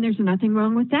 And there's nothing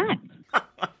wrong with that.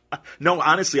 No,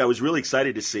 honestly, I was really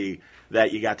excited to see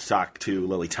that you got to talk to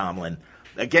Lily Tomlin.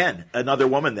 Again, another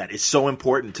woman that is so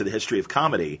important to the history of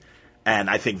comedy and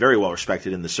I think very well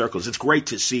respected in the circles. It's great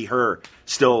to see her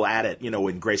still at it,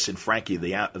 in Grace and Frankie,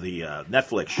 the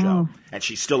Netflix show. And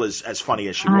she still is as funny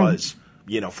as she was,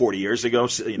 40 years ago,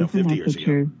 50 years ago.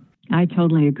 True. I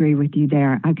totally agree with you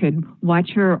there. I could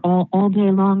watch her all day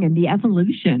long, and the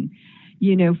evolution,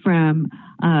 from,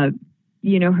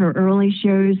 her early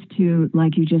shows to,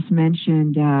 like you just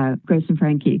mentioned, Grace and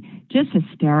Frankie, just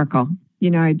hysterical.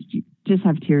 I just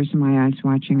have tears in my eyes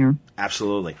watching her.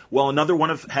 Absolutely. Well, another one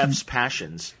of Hef's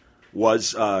passions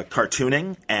was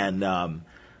cartooning, and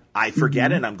I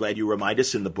forget, and I'm glad you remind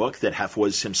us in the book that Hef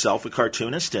was himself a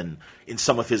cartoonist, and in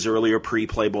some of his earlier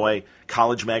pre-Playboy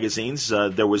college magazines,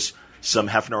 there was some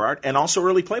Hefner art, and also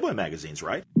early Playboy magazines,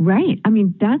 right? Right. I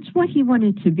mean, that's what he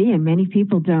wanted to be, and many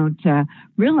people don't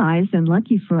realize, and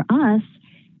lucky for us,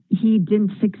 he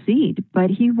didn't succeed, but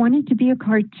he wanted to be a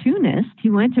cartoonist. He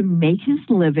wanted to make his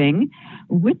living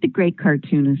with the great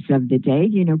cartoonists of the day,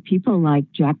 people like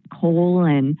Jack Cole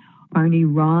and Arnie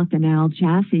Roth and Al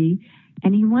Jaffee,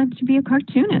 and he wanted to be a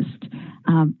cartoonist.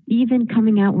 Even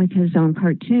coming out with his own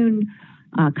cartoon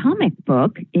comic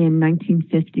book in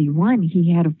 1951,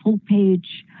 he had a full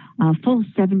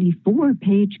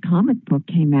 74-page comic book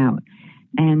came out.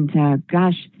 And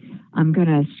gosh, I'm going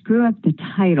to screw up the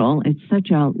title. It's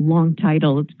such a long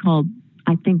title. It's called,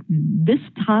 I think, This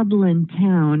Tomlin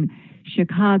Town,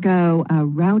 Chicago, a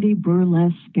Rowdy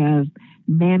Burlesque of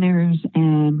Manners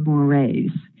and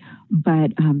Mores.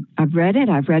 But I've read it.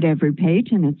 I've read every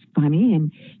page, and it's funny,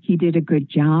 and he did a good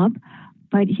job.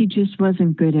 But he just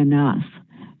wasn't good enough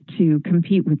to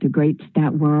compete with the greats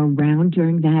that were around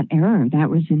during that era. That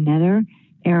was another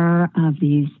era of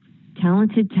these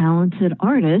talented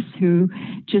artists who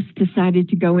just decided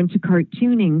to go into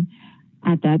cartooning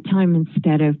at that time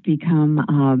instead of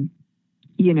become,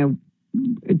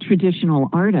 traditional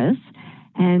artists.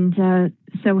 And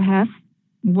so Hef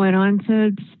went on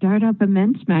to start up a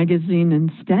men's magazine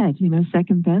instead,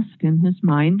 second best in his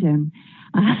mind. And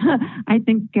I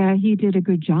think he did a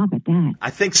good job at that. I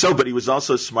think so, but he was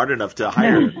also smart enough to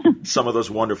hire some of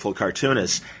those wonderful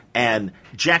cartoonists. And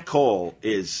Jack Cole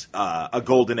is a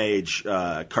golden age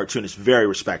cartoonist, very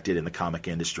respected in the comic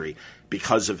industry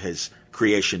because of his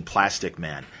creation, Plastic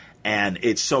Man. And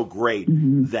it's so great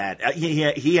that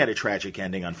he had a tragic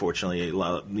ending, unfortunately,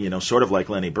 sort of like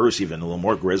Lenny Bruce, even a little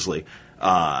more grisly.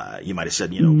 You might have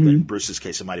said, in Bruce's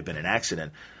case, it might have been an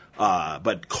accident.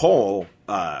 But Cole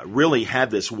really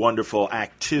had this wonderful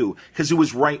Act 2, because it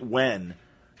was right when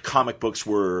comic books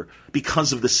were,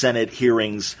 because of the Senate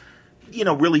hearings,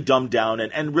 really dumbed down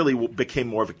and really became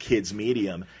more of a kid's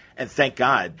medium. And thank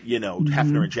God,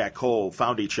 Hefner and Jack Cole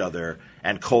found each other,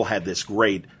 and Cole had this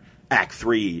great Act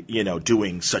 3,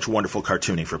 doing such wonderful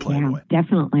cartooning for Playboy. Yeah,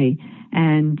 definitely.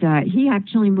 And he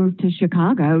actually moved to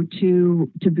Chicago to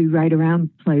be right around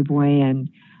Playboy and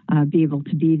be able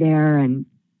to be there and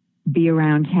be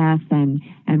around Hef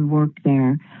and work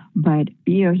there. But,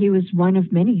 he was one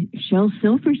of many. Shel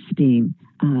Silverstein,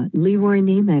 Leroy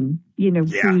Neiman,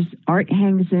 whose art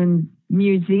hangs in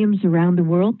museums around the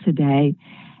world today.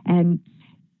 And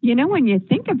when you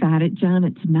think about it, John,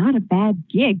 it's not a bad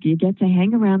gig. You get to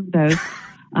hang around those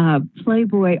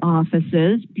Playboy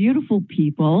offices, beautiful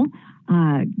people,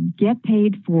 get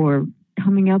paid for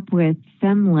coming up with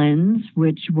Femlins,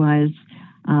 which was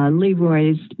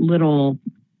Leroy's little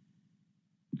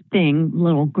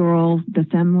girl. The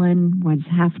Femlin was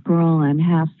half girl and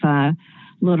half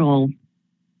little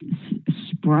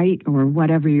sprite or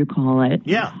whatever you call it.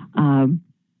 Yeah.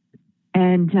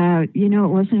 And it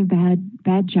wasn't a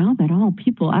bad job at all.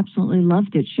 People absolutely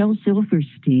loved it. Shel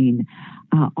Silverstein,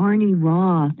 Arnie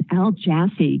Roth, Al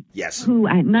Jaffee, yes, who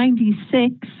at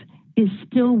 96 is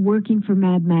still working for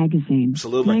Mad Magazine.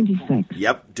 Absolutely, 96.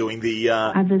 Yep, doing the.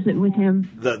 I visit with him.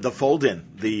 The fold in,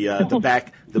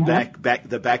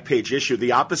 the back page issue,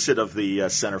 the opposite of the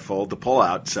centerfold, the pull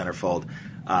out centerfold.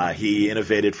 He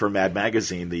innovated for Mad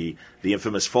Magazine, the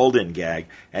infamous fold-in gag.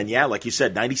 And yeah, like you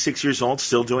said, 96 years old,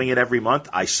 still doing it every month.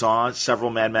 I saw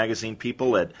several Mad Magazine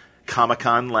people at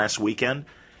Comic-Con last weekend,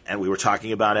 and we were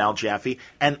talking about Al Jaffee.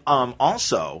 And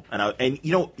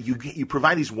you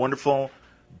provide these wonderful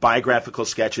biographical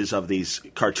sketches of these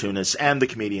cartoonists and the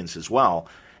comedians as well,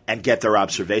 and get their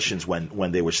observations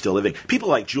when they were still living. People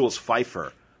like Jules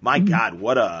Feiffer. My God,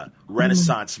 what a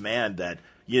Renaissance man that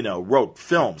wrote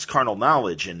films, Carnal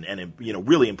Knowledge, and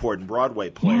really important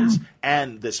Broadway plays,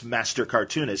 and this master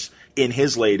cartoonist in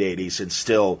his late 80s, and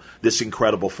still this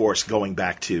incredible force going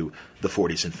back to the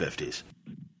 40s and 50s.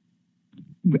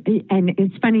 And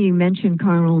it's funny you mentioned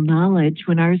Carnal Knowledge.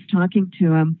 When I was talking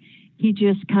to him, he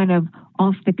just kind of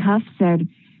off the cuff said,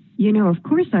 of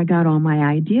course I got all my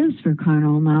ideas for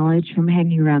Carnal Knowledge from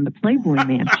hanging around the Playboy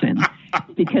Mansion.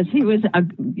 Because he was,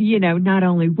 not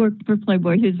only worked for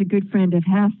Playboy, he was a good friend of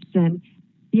Hef's and,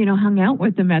 hung out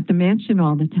with him at the mansion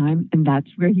all the time. And that's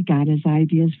where he got his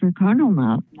ideas for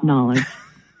Carnal Knowledge.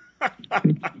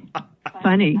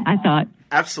 Funny, I thought.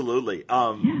 Absolutely.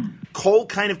 Cole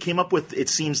kind of came up with, it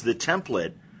seems, the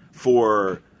template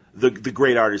for the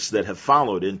great artists that have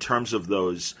followed in terms of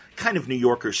those kind of New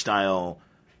Yorker style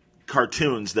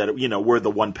cartoons that were the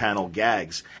one panel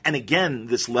gags, and again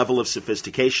this level of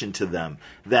sophistication to them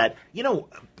that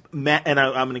and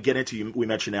I'm going to get into, we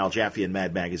mentioned Al Jaffee in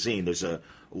Mad Magazine. There's a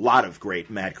lot of great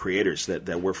Mad creators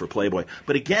that work for Playboy.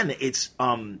 But again, it's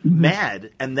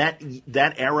Mad and that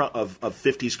era of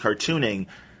 50s cartooning.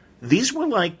 These were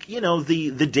like,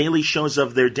 the daily shows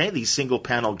of their day, these single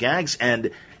panel gags,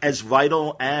 and as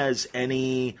vital as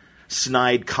any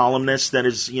snide columnist that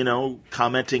is,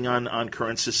 commenting on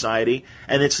current society.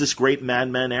 And it's this great Mad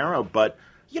Men era, but,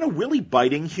 really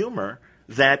biting humor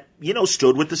that,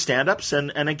 stood with the stand-ups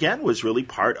and again was really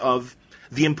part of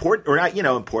the important, or not,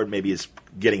 important maybe is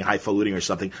getting highfalutin or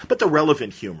something, but the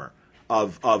relevant humor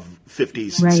of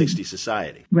 50s and 60s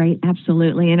society. Right,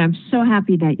 absolutely. And I'm so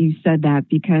happy that you said that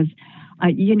because,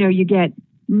 you get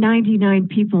 99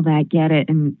 people that get it,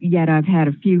 and yet I've had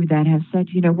a few that have said,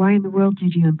 why in the world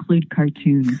did you include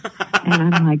cartoons?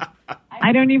 And I'm like,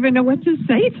 I don't even know what to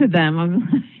say to them.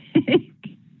 I'm like,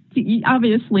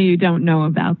 obviously you don't know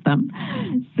about them.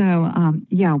 So,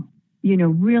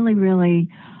 really, really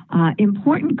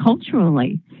important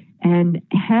culturally. And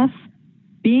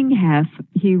being Hef,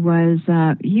 he was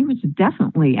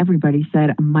definitely, everybody said,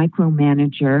 a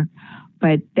micromanager,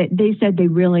 but they said they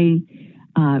really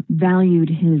valued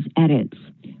his edits.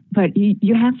 But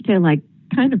you have to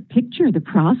kind of picture the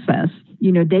process.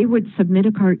 They would submit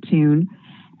a cartoon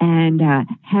and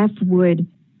Hef would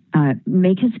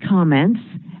make his comments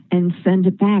and send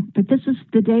it back. But this is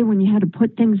the day when you had to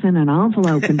put things in an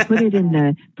envelope and put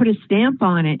a stamp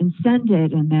on it and send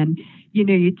it. And then,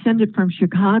 you'd send it from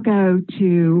Chicago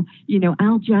to,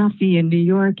 Al Jaffee in New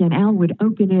York, and Al would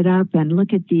open it up and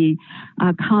look at the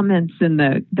comments in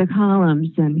the columns,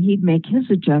 and he'd make his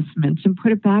adjustments and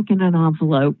put it back in an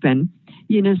envelope and,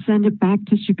 send it back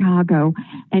to Chicago,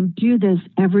 and do this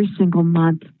every single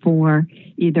month for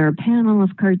either a panel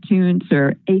of cartoons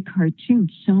or a cartoon.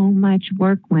 So much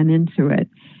work went into it.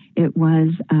 It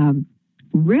was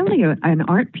really an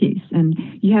art piece. And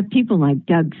you have people like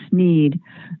Doug Sneed,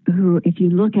 who, if you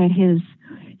look at his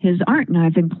art, and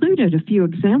I've included a few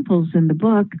examples in the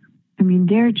book, I mean,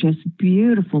 they're just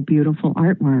beautiful, beautiful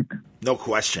artwork. No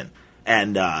question.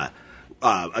 And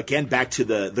again, back to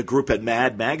the group at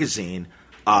Mad Magazine,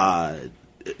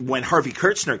 when Harvey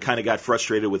Kurtzman kind of got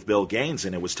frustrated with Bill Gaines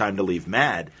and it was time to leave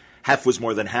Mad, Hef was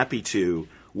more than happy to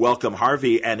welcome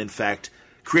Harvey and, in fact,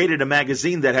 created a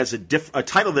magazine that has a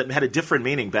title that had a different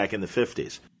meaning back in the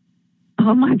 50s.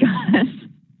 Oh, my gosh.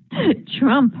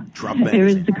 Trump magazine. There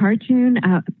was the cartoon,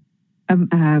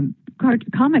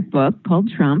 comic book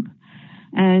called Trump,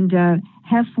 and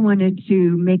Hef wanted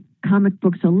to make comic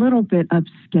books a little bit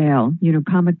upscale.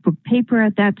 Comic book paper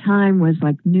at that time was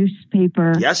like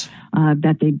newspaper. Yes.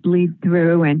 That they bleed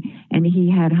through, and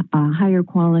he had a higher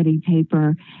quality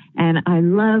paper. And I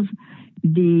love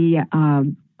the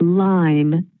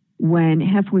line when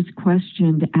Hef was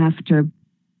questioned after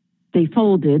they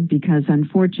folded, because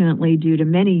unfortunately, due to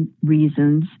many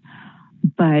reasons,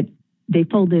 but they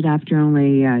folded after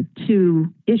only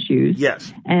 2 issues.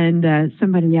 Yes. And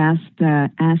somebody asked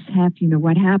Hef,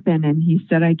 what happened? And he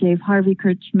said, I gave Harvey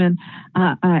Kurtzman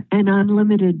an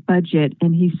unlimited budget,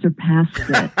 and he surpassed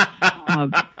it.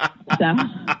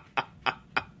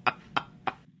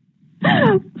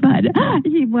 But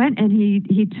he went and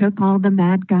he took all the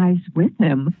Mad guys with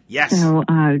him. Yes. So,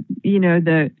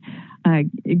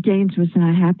 Gaines was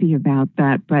not happy about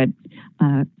that, but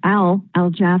Al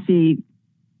Jaffee,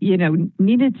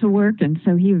 needed to work, and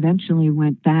so he eventually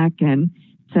went back and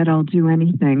said, I'll do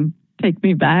anything. Take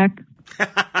me back.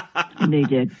 And they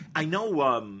did. I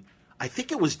know, I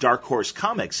think it was Dark Horse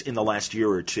Comics in the last year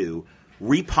or two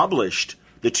republished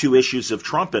the 2 issues of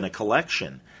Trump in a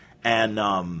collection. And,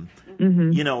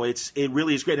 it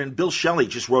really is great. And Bill Shelly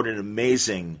just wrote an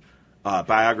amazing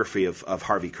biography of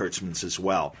Harvey Kurtzman's as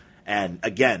well. And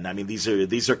again, I mean, these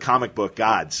are comic book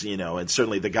gods, and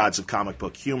certainly the gods of comic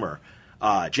book humor.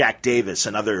 Jack Davis,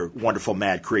 another wonderful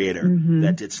Mad creator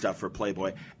that did stuff for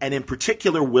Playboy. And in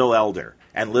particular, Will Elder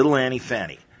and Little Annie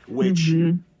Fanny, which,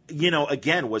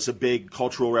 again, was a big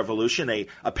cultural revolution,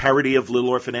 a parody of Little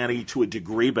Orphan Annie to a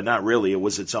degree, but not really. It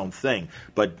was its own thing.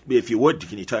 But if you would,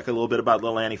 can you talk a little bit about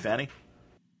Little Annie Fanny?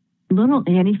 Little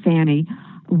Annie Fanny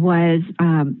was,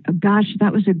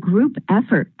 that was a group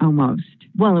effort almost.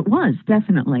 Well, it was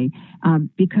definitely,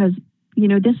 because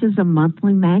this is a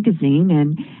monthly magazine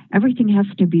and everything has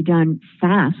to be done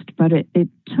fast, but it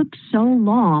took so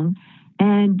long,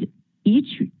 and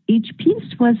each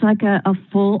piece was like a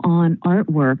full-on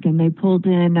artwork, and they pulled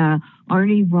in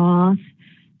Arnie Roth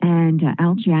and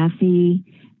Al Jaffee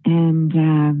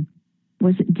and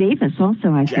was it Davis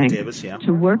also, I think, Davis, yeah,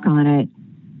 to work on it.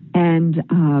 And,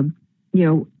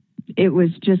 it was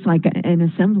just like an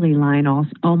assembly line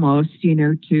almost,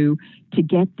 to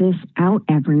get this out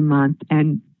every month.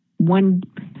 And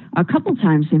a couple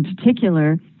times in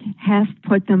particular, Hef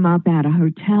put them up at a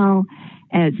hotel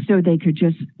so they could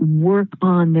just work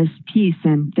on this piece.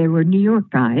 And they were New York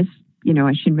guys. You know,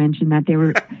 I should mention that they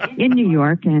were in New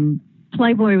York and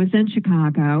Playboy was in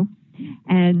Chicago.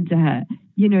 And,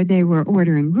 you know, they were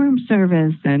ordering room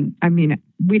service. And I mean,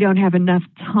 we don't have enough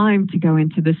time to go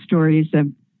into the stories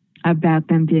about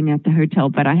them being at the hotel,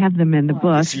 but I have them in the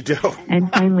book. Yes, you do.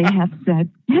 And finally Hef said,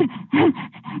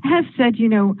 you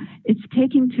know, it's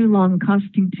taking too long,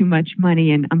 costing too much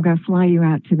money, and I'm going to fly you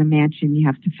out to the mansion. You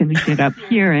have to finish it up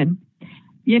here. And,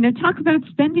 you know, talk about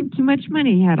spending too much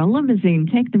money. He had a limousine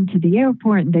take them to the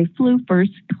airport, and they flew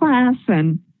first class.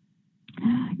 And,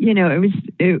 you know, it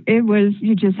was,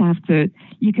 you just have to,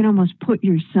 you can almost put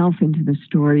yourself into the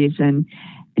stories and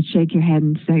shake your head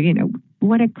and say, you know,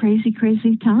 what a crazy,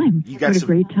 crazy time. What a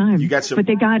great time. But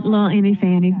they got little Annie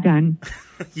Fanny done.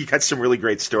 You got some really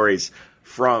great stories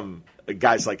from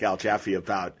guys like Al Jaffee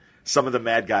about some of the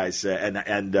mad guys and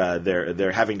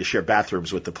they're having to share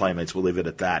bathrooms with the playmates. We'll leave it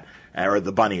at that. Or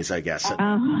the bunnies, I guess.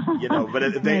 You know, but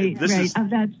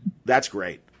that's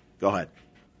great. Go ahead.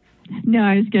 No,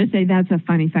 I was going to say that's a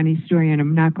funny, funny story, and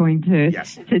I'm not going to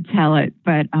tell it.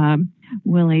 But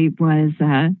Willie was...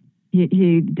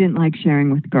 He didn't like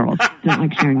sharing with girls, didn't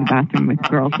like sharing the bathroom with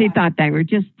girls. He thought they were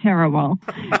just terrible.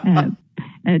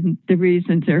 And the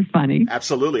reasons are funny.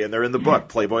 Absolutely. And they're in the book,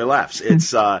 Playboy Laughs.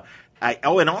 It's, and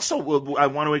also I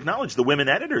want to acknowledge the women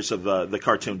editors of the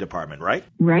cartoon department, right?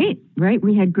 Right.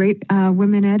 We had great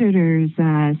women editors,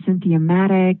 Cynthia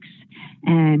Maddox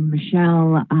and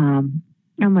Michelle.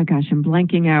 Oh my gosh, I'm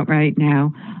blanking out right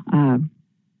now.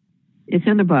 It's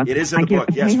in the book. It is in the book.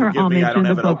 Yes, forgive me. I don't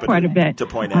have it open quite a bit to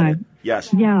point at it.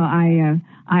 Yes. Yeah,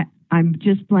 I'm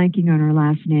just blanking on her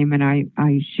last name, and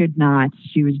I should not.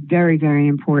 She was very, very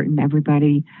important.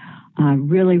 Everybody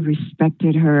really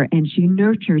respected her, and she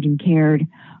nurtured and cared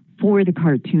for the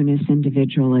cartoonists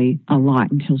individually a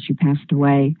lot until she passed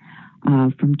away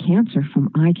from cancer, from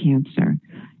eye cancer.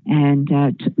 And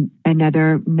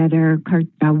another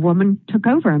woman took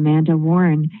over, Amanda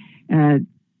Warren,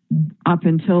 up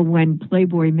until when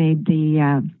Playboy made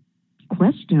the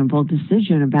questionable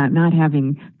decision about not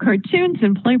having cartoons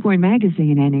in Playboy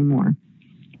magazine anymore.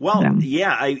 Well,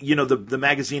 the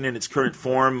magazine in its current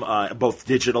form, both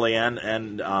digitally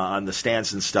and on the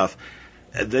stands and stuff,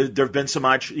 there have been some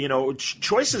odd,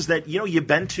 choices that, you've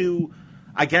been to,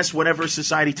 I guess, whatever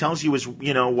society tells you is,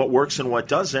 what works and what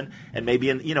doesn't. And maybe,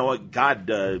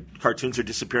 cartoons are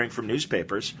disappearing from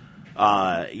newspapers.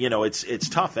 It's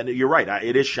tough, and you're right.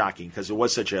 It is shocking because it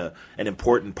was such an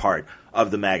important part of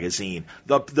the magazine.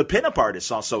 The pinup artists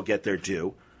also get their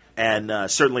due, and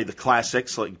certainly the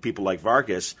classics, like people like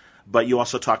Vargas. But you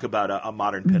also talk about a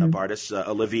modern pinup artist,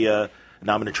 Olivia.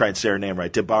 Now I'm going to try and say her name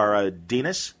right.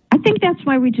 Debaradinas. I think that's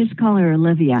why we just call her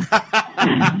Olivia.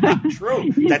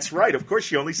 True, that's right. Of course,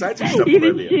 she only signs herself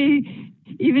Olivia.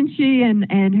 Even she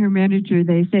and her manager,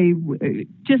 they say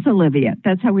just Olivia.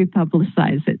 That's how we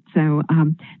publicize it. So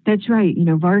that's right.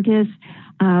 Vargas,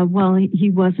 he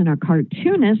wasn't a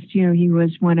cartoonist. He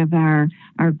was one of our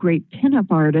great pinup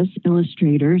artists,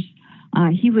 illustrators.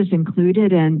 He was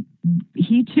included, and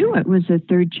he too, it was a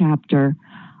third chapter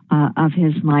of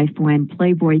his life when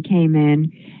Playboy came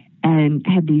in and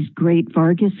had these great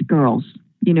Vargas girls,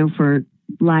 for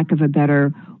lack of a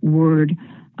better word,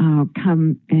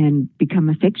 come and become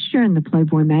a fixture in the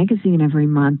Playboy magazine every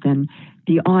month. And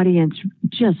the audience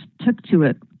just took to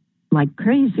it like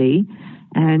crazy.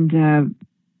 And,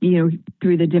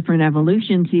 through the different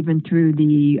evolutions, even through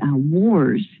the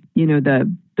wars, the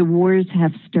wars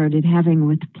have started having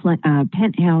with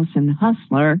Penthouse and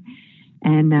Hustler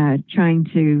and trying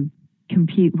to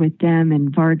compete with them.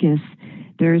 And Vargas,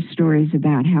 there are stories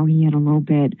about how he had a little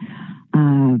bit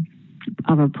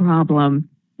of a problem,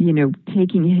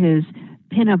 taking his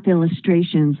pinup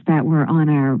illustrations that were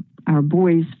on our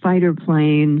boys' fighter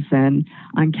planes and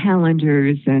on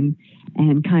calendars and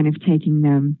kind of taking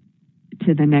them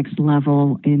to the next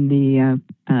level in the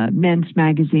men's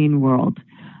magazine world.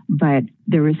 But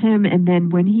there was him. And then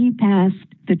when he passed,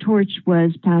 the torch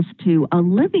was passed to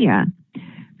Olivia,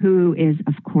 who is,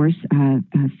 of course, a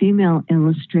female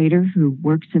illustrator who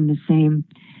works in the same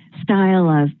style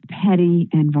of Petty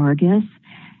and Vargas.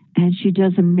 And she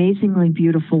does amazingly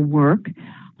beautiful work.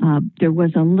 There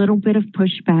was a little bit of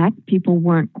pushback. People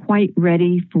weren't quite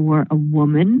ready for a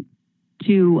woman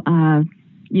to,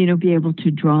 be able to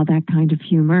draw that kind of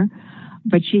humor.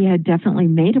 But she had definitely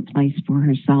made a place for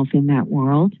herself in that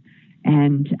world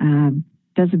and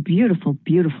does a beautiful,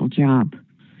 beautiful job.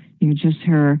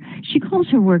 She calls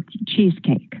her work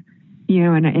cheesecake,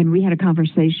 and we had a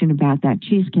conversation about that,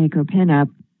 cheesecake or pinup,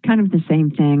 kind of the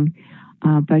same thing,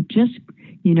 but just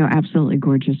absolutely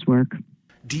gorgeous work.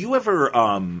 Do you ever,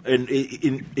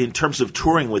 in terms of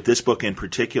touring with this book in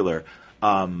particular,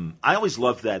 I always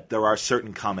love that there are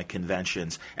certain comic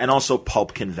conventions and also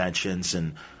pulp conventions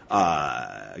and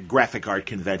graphic art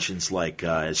conventions like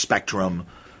Spectrum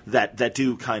that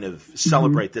do kind of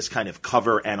celebrate this kind of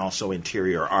cover and also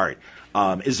interior art.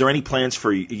 Is there any plans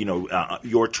for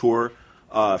your tour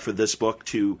for this book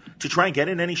to try and get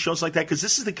in any shows like that? Because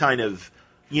this is the kind of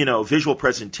visual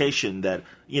presentation that,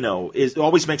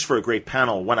 always makes for a great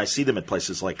panel when I see them at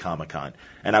places like Comic-Con.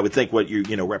 And I would think what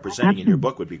you're, representing in your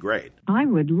book would be great. I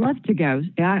would love to go.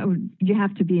 You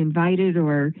have to be invited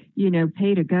or,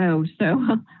 pay to go.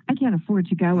 So I can't afford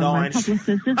to go, and my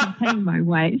publicist isn't paying my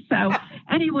way. So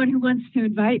anyone who wants to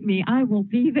invite me, I will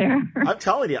be there. I'm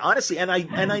telling you, honestly, and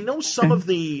I know some of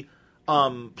the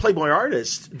Playboy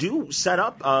artists do set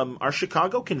up our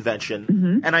Chicago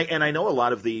convention, and I know a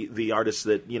lot of the artists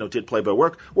that did Playboy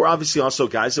work were obviously also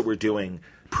guys that were doing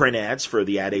print ads for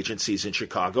the ad agencies in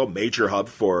Chicago, major hub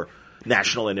for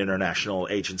national and international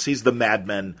agencies, the Mad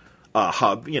Men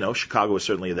hub. Chicago is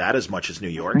certainly that as much as New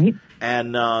York, right.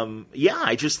 And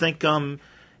I just think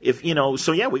if we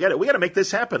got to make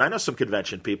this happen. I know some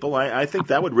convention people. I think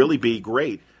that would really be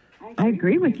great. I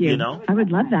agree with you. I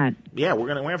would love that. Yeah, we're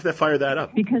gonna have to fire that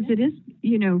up because it is,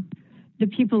 the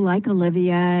people like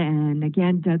Olivia and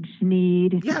again Doug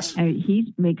Sneed. Yes,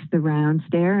 he makes the rounds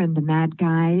there, and the Mad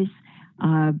Guys.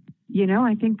 I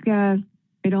think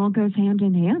it all goes hand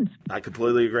in hand. I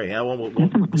completely agree. Yeah, we'll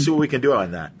see what we can do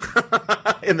on that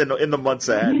in the months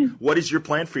ahead. What is your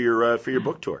plan for your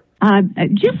book tour?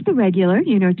 Just the regular,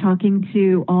 talking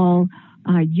to all.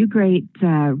 You great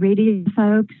radio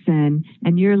folks and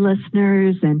your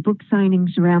listeners and book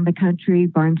signings around the country,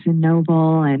 Barnes &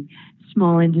 Noble and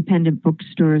small independent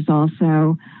bookstores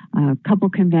also, a couple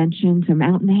conventions. I'm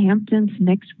out in the Hamptons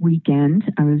next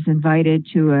weekend. I was invited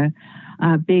to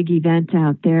a big event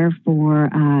out there for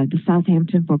the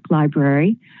Southampton Book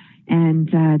Library, and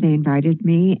they invited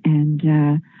me,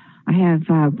 and I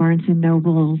have Barnes &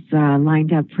 Nobles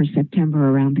lined up for September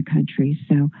around the country.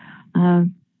 So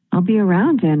I'll be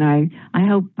around, and I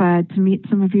hope to meet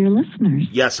some of your listeners.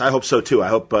 Yes, I hope so, too. I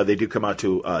hope they do come out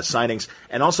to signings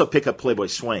and also pick up Playboy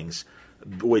Swings,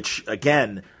 which,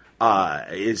 again,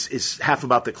 is half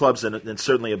about the clubs and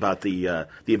certainly about the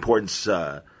importance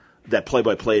that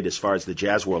Playboy played as far as the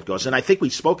jazz world goes. And I think we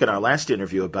spoke in our last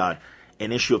interview about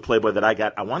an issue of Playboy that I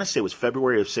got, I want to say it was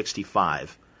February of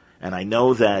 1965, and I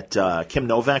know that Kim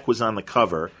Novak was on the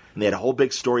cover, and they had a whole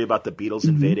big story about the Beatles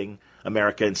invading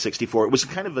America in 1964. It was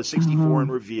kind of a 1964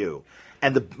 in review.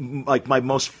 And my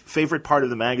most favorite part of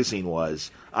the magazine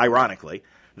was, ironically,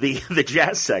 the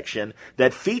jazz section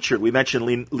that featured, we mentioned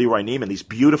Leroy Neiman, these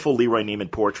beautiful Leroy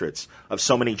Neiman portraits of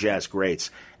so many jazz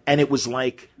greats. And it was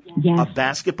like a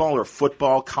basketball or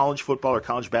football, college football or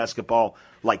college basketball,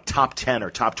 like top 10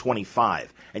 or top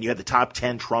 25. And you had the top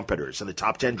 10 trumpeters and the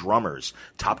top 10 drummers,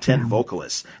 top 10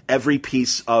 vocalists, every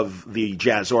piece of the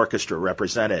jazz orchestra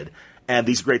represented. And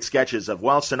these great sketches of,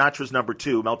 Sinatra's number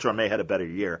 2, Mel Torme had a better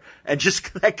year, and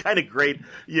just that kind of great,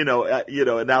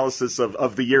 analysis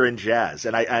of the year in jazz,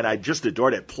 and I just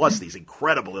adored it. Plus these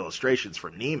incredible illustrations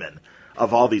from Neiman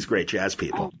of all these great jazz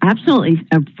people. Absolutely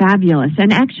fabulous,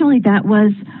 and actually that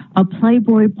was a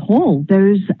Playboy poll.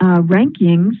 Those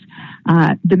rankings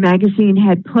the magazine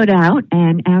had put out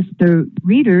and asked the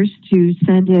readers to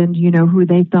send in, who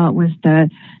they thought was the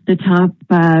top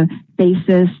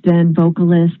bassist and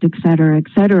vocalist, et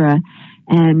cetera,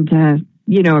 and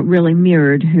it really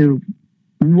mirrored who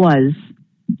was,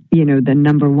 the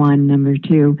number 1, number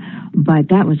 2. But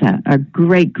that was a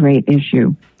great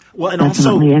issue. Well, and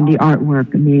definitely, also, and the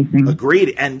artwork, amazing.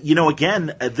 Agreed. And,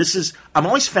 again, I'm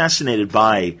always fascinated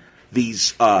by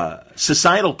these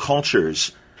societal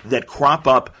cultures that crop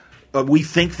up. We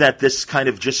think that this kind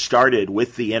of just started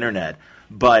with the internet,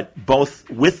 but both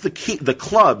with the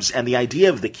clubs and the idea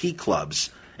of the key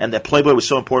clubs, and that Playboy was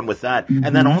so important with that,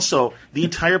 and then also the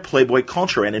entire Playboy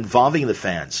culture and involving the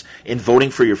fans in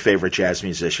voting for your favorite jazz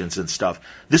musicians and stuff.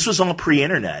 This was all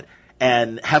pre-internet,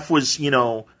 and Hef was,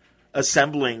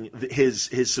 assembling his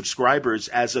subscribers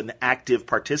as an active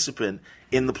participant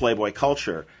in the Playboy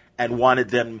culture and wanted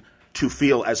them to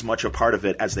feel as much a part of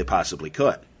it as they possibly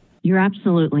could. You're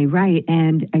absolutely right.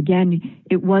 And again,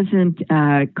 it wasn't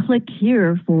click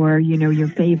here for, your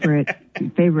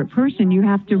favorite person. You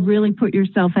have to really put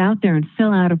yourself out there and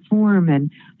fill out a form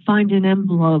and find an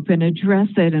envelope and address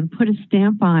it and put a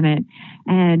stamp on it.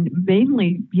 And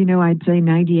mainly, I'd say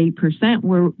 98%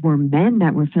 were men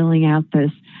that were filling out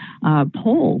this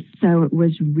poll. So it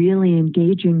was really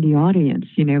engaging the audience.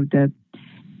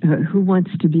 who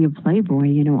wants to be a playboy?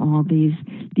 You know, all these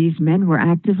men were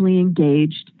actively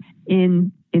engaged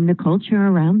in the culture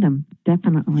around them.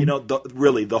 Definitely. You know,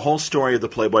 really, the whole story of the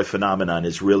Playboy phenomenon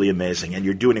is really amazing, and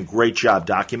you're doing a great job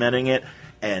documenting it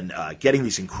and getting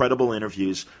these incredible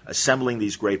interviews, assembling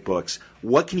these great books.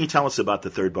 What can you tell us about the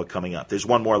third book coming up? There's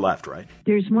one more left, right?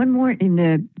 There's one more in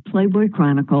the Playboy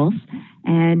Chronicles,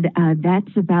 and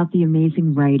that's about the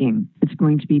amazing writing. It's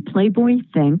going to be Playboy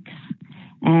Thinks,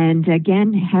 and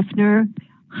again, Hefner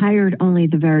hired only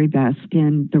the very best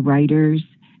in the writers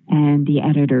and the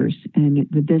editors, and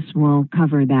this will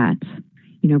cover that.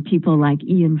 You know, people like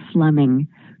Ian Fleming,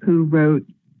 who wrote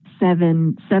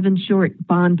seven short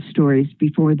Bond stories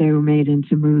before they were made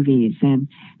into movies, and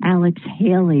Alex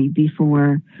Haley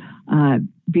before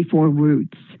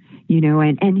Roots. You know,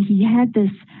 and he had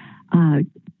this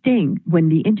thing when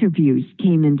the interviews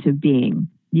came into being.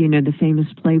 You know, the famous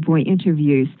Playboy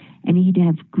interviews, and he'd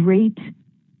have great,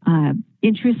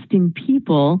 interesting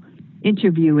people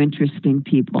interview interesting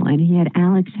people. And he had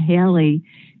Alex Haley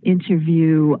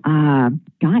interview, I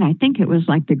think it was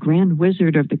like the Grand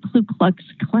Wizard of the Ku Klux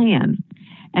Klan.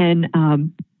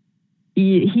 And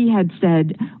he had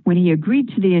said, when he agreed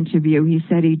to the interview, he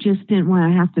said he just didn't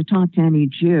want to have to talk to any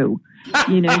Jew.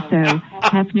 You know, so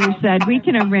Hefner said, we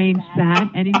can arrange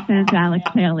that. And he sends Alex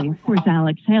Haley. Of course,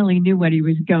 Alex Haley knew what he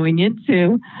was going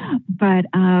into. But,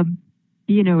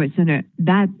 you know,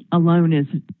 that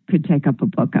alone could take up a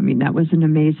book. I mean, that was an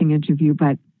amazing interview.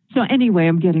 But so anyway,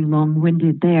 I'm getting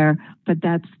long-winded there, but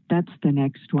that's the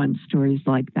next one, stories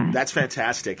like that. That's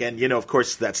fantastic. And, you know, of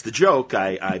course, that's the joke.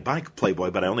 I buy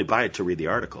Playboy, but I only buy it to read the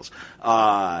articles.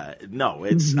 No,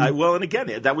 it's, and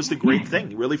again, that was the great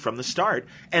thing, really, from the start.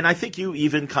 And I think you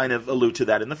even kind of allude to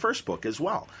that in the first book as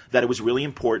well, that it was really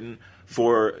important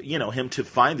for, you know, him to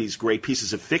find these great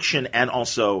pieces of fiction and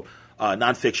also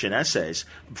nonfiction essays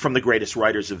from the greatest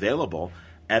writers available.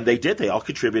 And they did. They all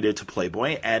contributed to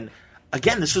Playboy. And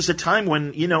again, this was a time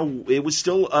when, you know, it was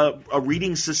still a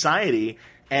reading society.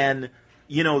 And,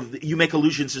 you know, you make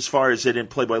allusions as far as it in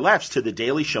Playboy Laughs to The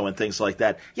Daily Show and things like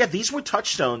that. Yeah, these were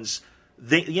touchstones.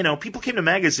 You know, people came to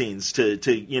magazines to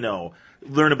you know,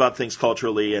 learn about things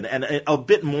culturally and a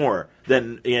bit more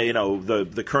than, you know,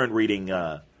 the current reading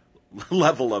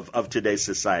level of today's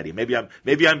society. Maybe I'm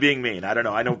being mean. I don't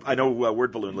know. I know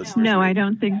Word Balloon listeners. No, I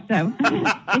don't think so.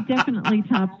 It definitely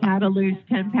tops How to Lose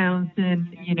 10 Pounds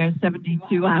in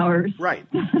 72 hours. Right.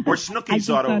 Or Snooki's I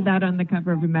saw that on the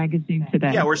cover of a magazine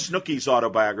today. Yeah, or Snooki's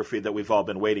autobiography that we've all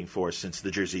been waiting for since the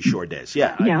Jersey Shore days.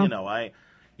 Yeah. Too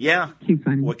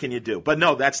funny. What can you do? But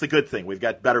no, that's the good thing. We've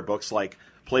got better books like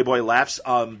Playboy Laughs.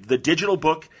 The digital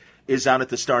book is out at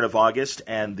the start of August,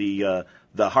 and the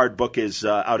hard book is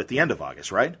out at the end of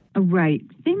August, right? Right.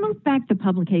 They moved back the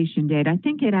publication date. I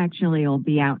think it actually will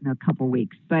be out in a couple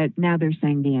weeks, but now they're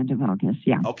saying the end of August,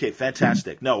 yeah. Okay,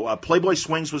 fantastic. No, Playboy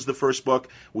Swings was the first book.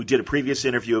 We did a previous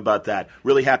interview about that.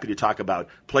 Really happy to talk about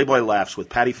Playboy Laughs with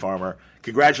Patty Farmer.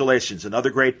 Congratulations, another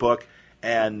great book.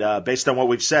 And based on what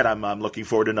we've said, I'm looking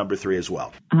forward to number 3 as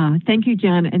well. Thank you,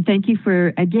 John, and thank you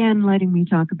for, again, letting me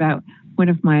talk about one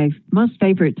of my most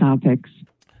favorite topics.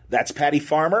 That's Patty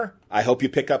Farmer. I hope you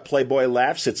pick up Playboy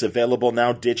Laughs. It's available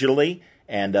now digitally.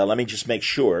 And let me just make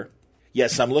sure.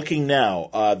 Yes, I'm looking now.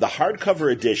 The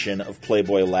hardcover edition of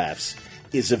Playboy Laughs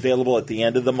is available at the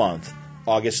end of the month,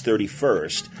 August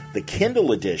 31st. The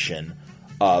Kindle edition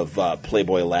of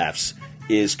Playboy Laughs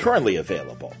is currently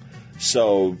available.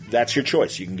 So that's your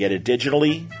choice. You can get it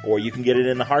digitally, or you can get it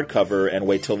in the hardcover and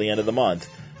wait till the end of the month.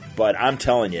 But I'm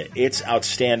telling you, it's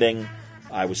outstanding.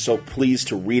 I was so pleased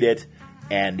to read it.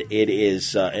 And it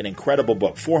is an incredible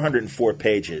book, 404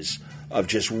 pages of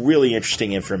just really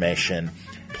interesting information.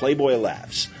 Playboy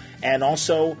Laughs. And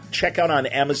also, check out on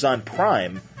Amazon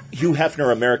Prime, Hugh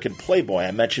Hefner, American Playboy.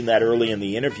 I mentioned that early in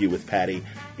the interview with Patty.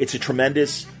 It's a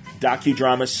tremendous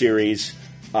docudrama series.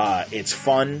 It's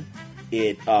fun.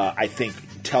 It, I think,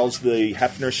 tells the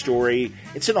Hefner story.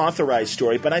 It's an authorized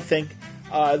story, but I think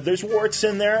there's warts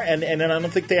in there, and I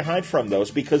don't think they hide from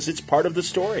those because it's part of the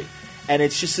story. And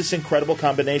it's just this incredible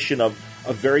combination of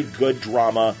a very good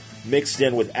drama mixed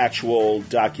in with actual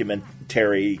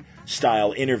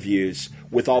documentary-style interviews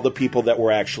with all the people that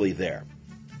were actually there.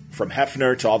 From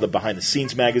Hefner to all the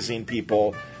behind-the-scenes magazine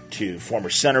people to former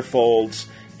centerfolds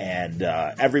and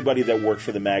everybody that worked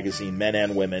for the magazine, men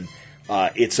and women.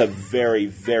 It's a very,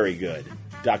 very good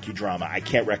docudrama. I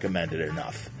can't recommend it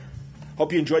enough.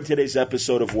 Hope you enjoyed today's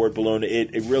episode of Word Balloon.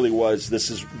 It really was. This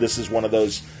is one of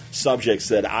those subjects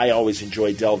that I always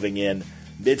enjoy delving in.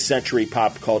 Mid-century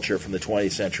pop culture from the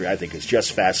 20th century, I think, is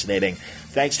just fascinating.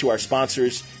 Thanks to our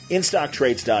sponsors,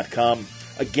 InStockTrades.com.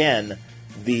 Again,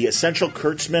 The Essential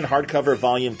Kurtzman hardcover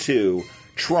volume 2,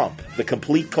 Trump, the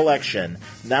complete collection,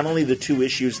 not only the 2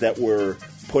 issues that were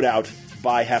put out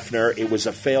by Hefner, it was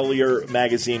a failure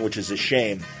magazine, which is a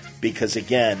shame, because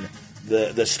again,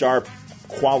 the star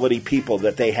quality people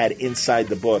that they had inside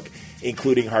the book,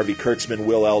 including Harvey Kurtzman,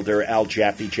 Will Elder, Al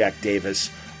Jaffee, Jack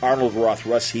Davis, Arnold Roth,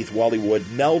 Russ Heath, Wally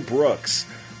Wood, Mel Brooks,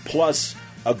 plus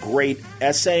a great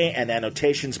essay and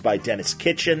annotations by Dennis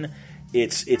Kitchen.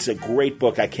 It's a great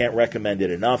book. I can't recommend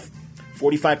it enough.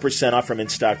 45% off from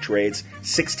in-stock trades,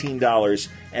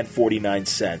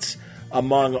 $16.49,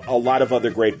 among a lot of other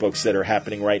great books that are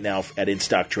happening right now at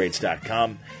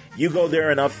instocktrades.com. You go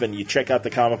there enough and you check out the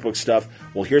comic book stuff.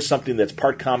 Well, here's something that's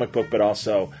part comic book, but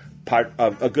also part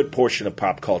of a good portion of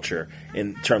pop culture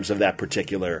in terms of that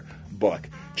particular book.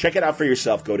 Check it out for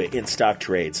yourself. Go to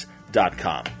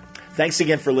instocktrades.com. Thanks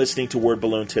again for listening to Word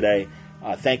Balloon today.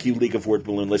 Thank you, League of Word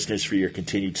Balloon listeners, for your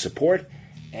continued support.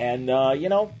 And,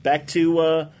 back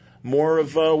to more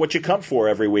of what you come for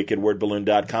every week at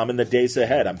wordballoon.com in the days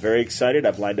ahead. I'm very excited.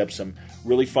 I've lined up some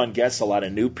really fun guests, a lot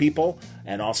of new people,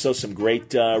 and also some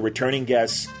great returning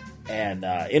guests. And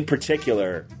in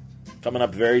particular, coming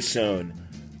up very soon,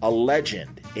 a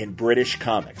legend in British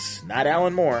comics. Not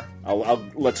Alan Moore.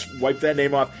 Let's wipe that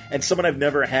name off. And someone I've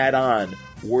never had on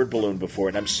Word Balloon before.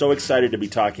 And I'm so excited to be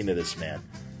talking to this man.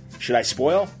 Should I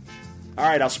spoil? All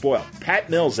right, I'll spoil. Pat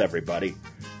Mills, everybody.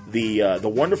 The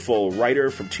wonderful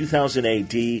writer from 2000 AD,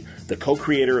 the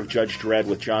co-creator of Judge Dredd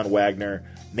with John Wagner.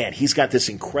 Man, he's got this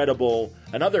incredible...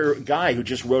 Another guy who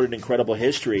just wrote an incredible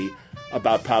history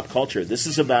about pop culture. This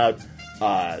is about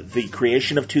the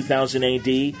creation of 2000 AD,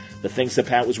 the things that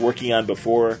Pat was working on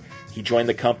before he joined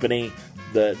the company,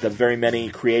 the very many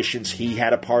creations he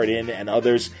had a part in, and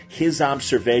others. His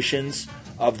observations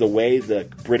of the way the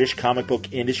British comic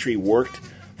book industry worked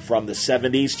from the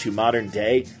 70s to modern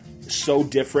day. So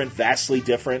different, vastly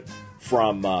different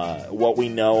from what we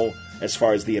know as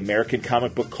far as the American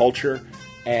comic book culture.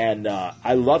 And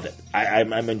I love it.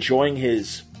 I'm enjoying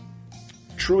his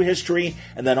true history.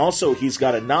 And then also he's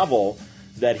got a novel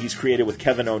that he's created with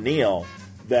Kevin O'Neill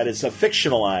that is a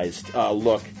fictionalized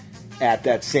look at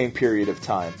that same period of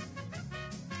time.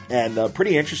 And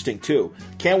pretty interesting, too.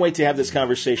 Can't wait to have this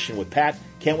conversation with Pat.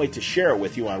 Can't wait to share it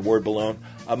with you on Word Balloon,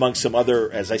 among some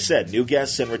other, as I said, new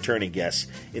guests and returning guests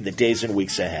in the days and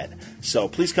weeks ahead. So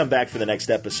please come back for the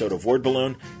next episode of Word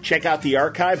Balloon. Check out the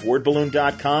archive,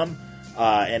 wordballoon.com,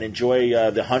 and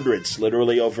enjoy the hundreds,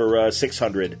 literally over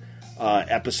 600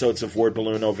 episodes of Word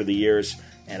Balloon over the years.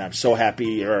 And I'm so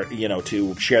happy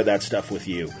to share that stuff with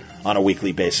you on a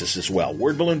weekly basis as well.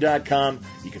 Wordballoon.com.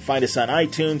 You can find us on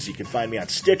iTunes. You can find me on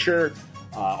Stitcher,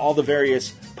 all the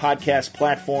various podcast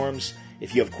platforms.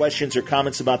 If you have questions or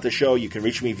comments about the show, you can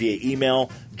reach me via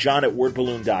email,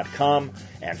 john@wordballoon.com,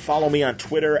 and follow me on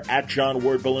Twitter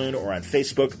 @JohnWordBalloon or on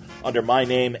Facebook under my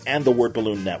name and the Word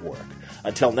Balloon Network.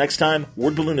 Until next time,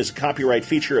 Word Balloon is a copyright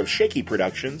feature of Shaky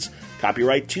Productions,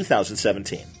 copyright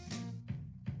 2017.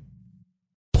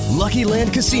 Lucky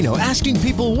Land Casino, asking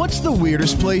people, what's the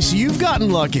weirdest place you've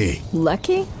gotten lucky?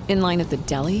 Lucky? In line at the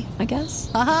deli, I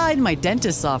guess? Aha, in my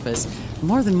dentist's office.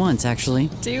 More than once,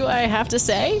 actually. Do I have to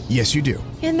say? Yes, you do.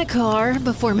 In the car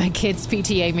before my kids'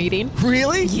 PTA meeting.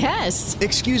 Really? Yes.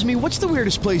 Excuse me, what's the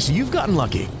weirdest place you've gotten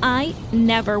lucky? I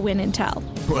never win and tell.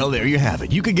 Well, there you have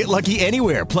it. You can get lucky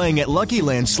anywhere, playing at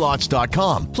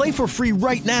LuckyLandSlots.com. Play for free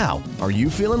right now. Are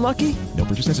you feeling lucky? No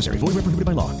purchase necessary. Void where prohibited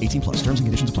by law. 18+. Terms and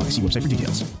conditions apply. See website for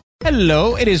details.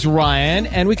 Hello, it is Ryan,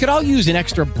 and we could all use an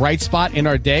extra bright spot in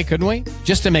our day, couldn't we?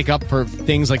 Just to make up for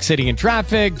things like sitting in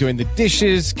traffic, doing the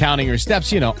dishes, counting your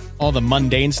steps, all the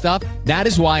mundane stuff. That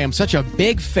is why I'm such a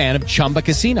big fan of Chumba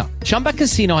Casino. Chumba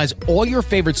Casino has all your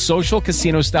favorite social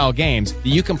casino-style games that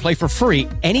you can play for free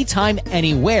anytime,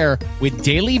 anywhere with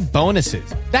daily bonuses.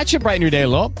 That should brighten your day a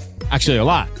little. Actually, a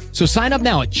lot. So sign up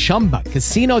now at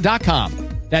ChumbaCasino.com.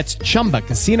 That's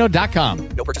ChumbaCasino.com.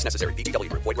 No purchase necessary. VGW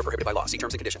Group. Void where prohibited by law. See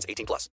terms and conditions. 18+.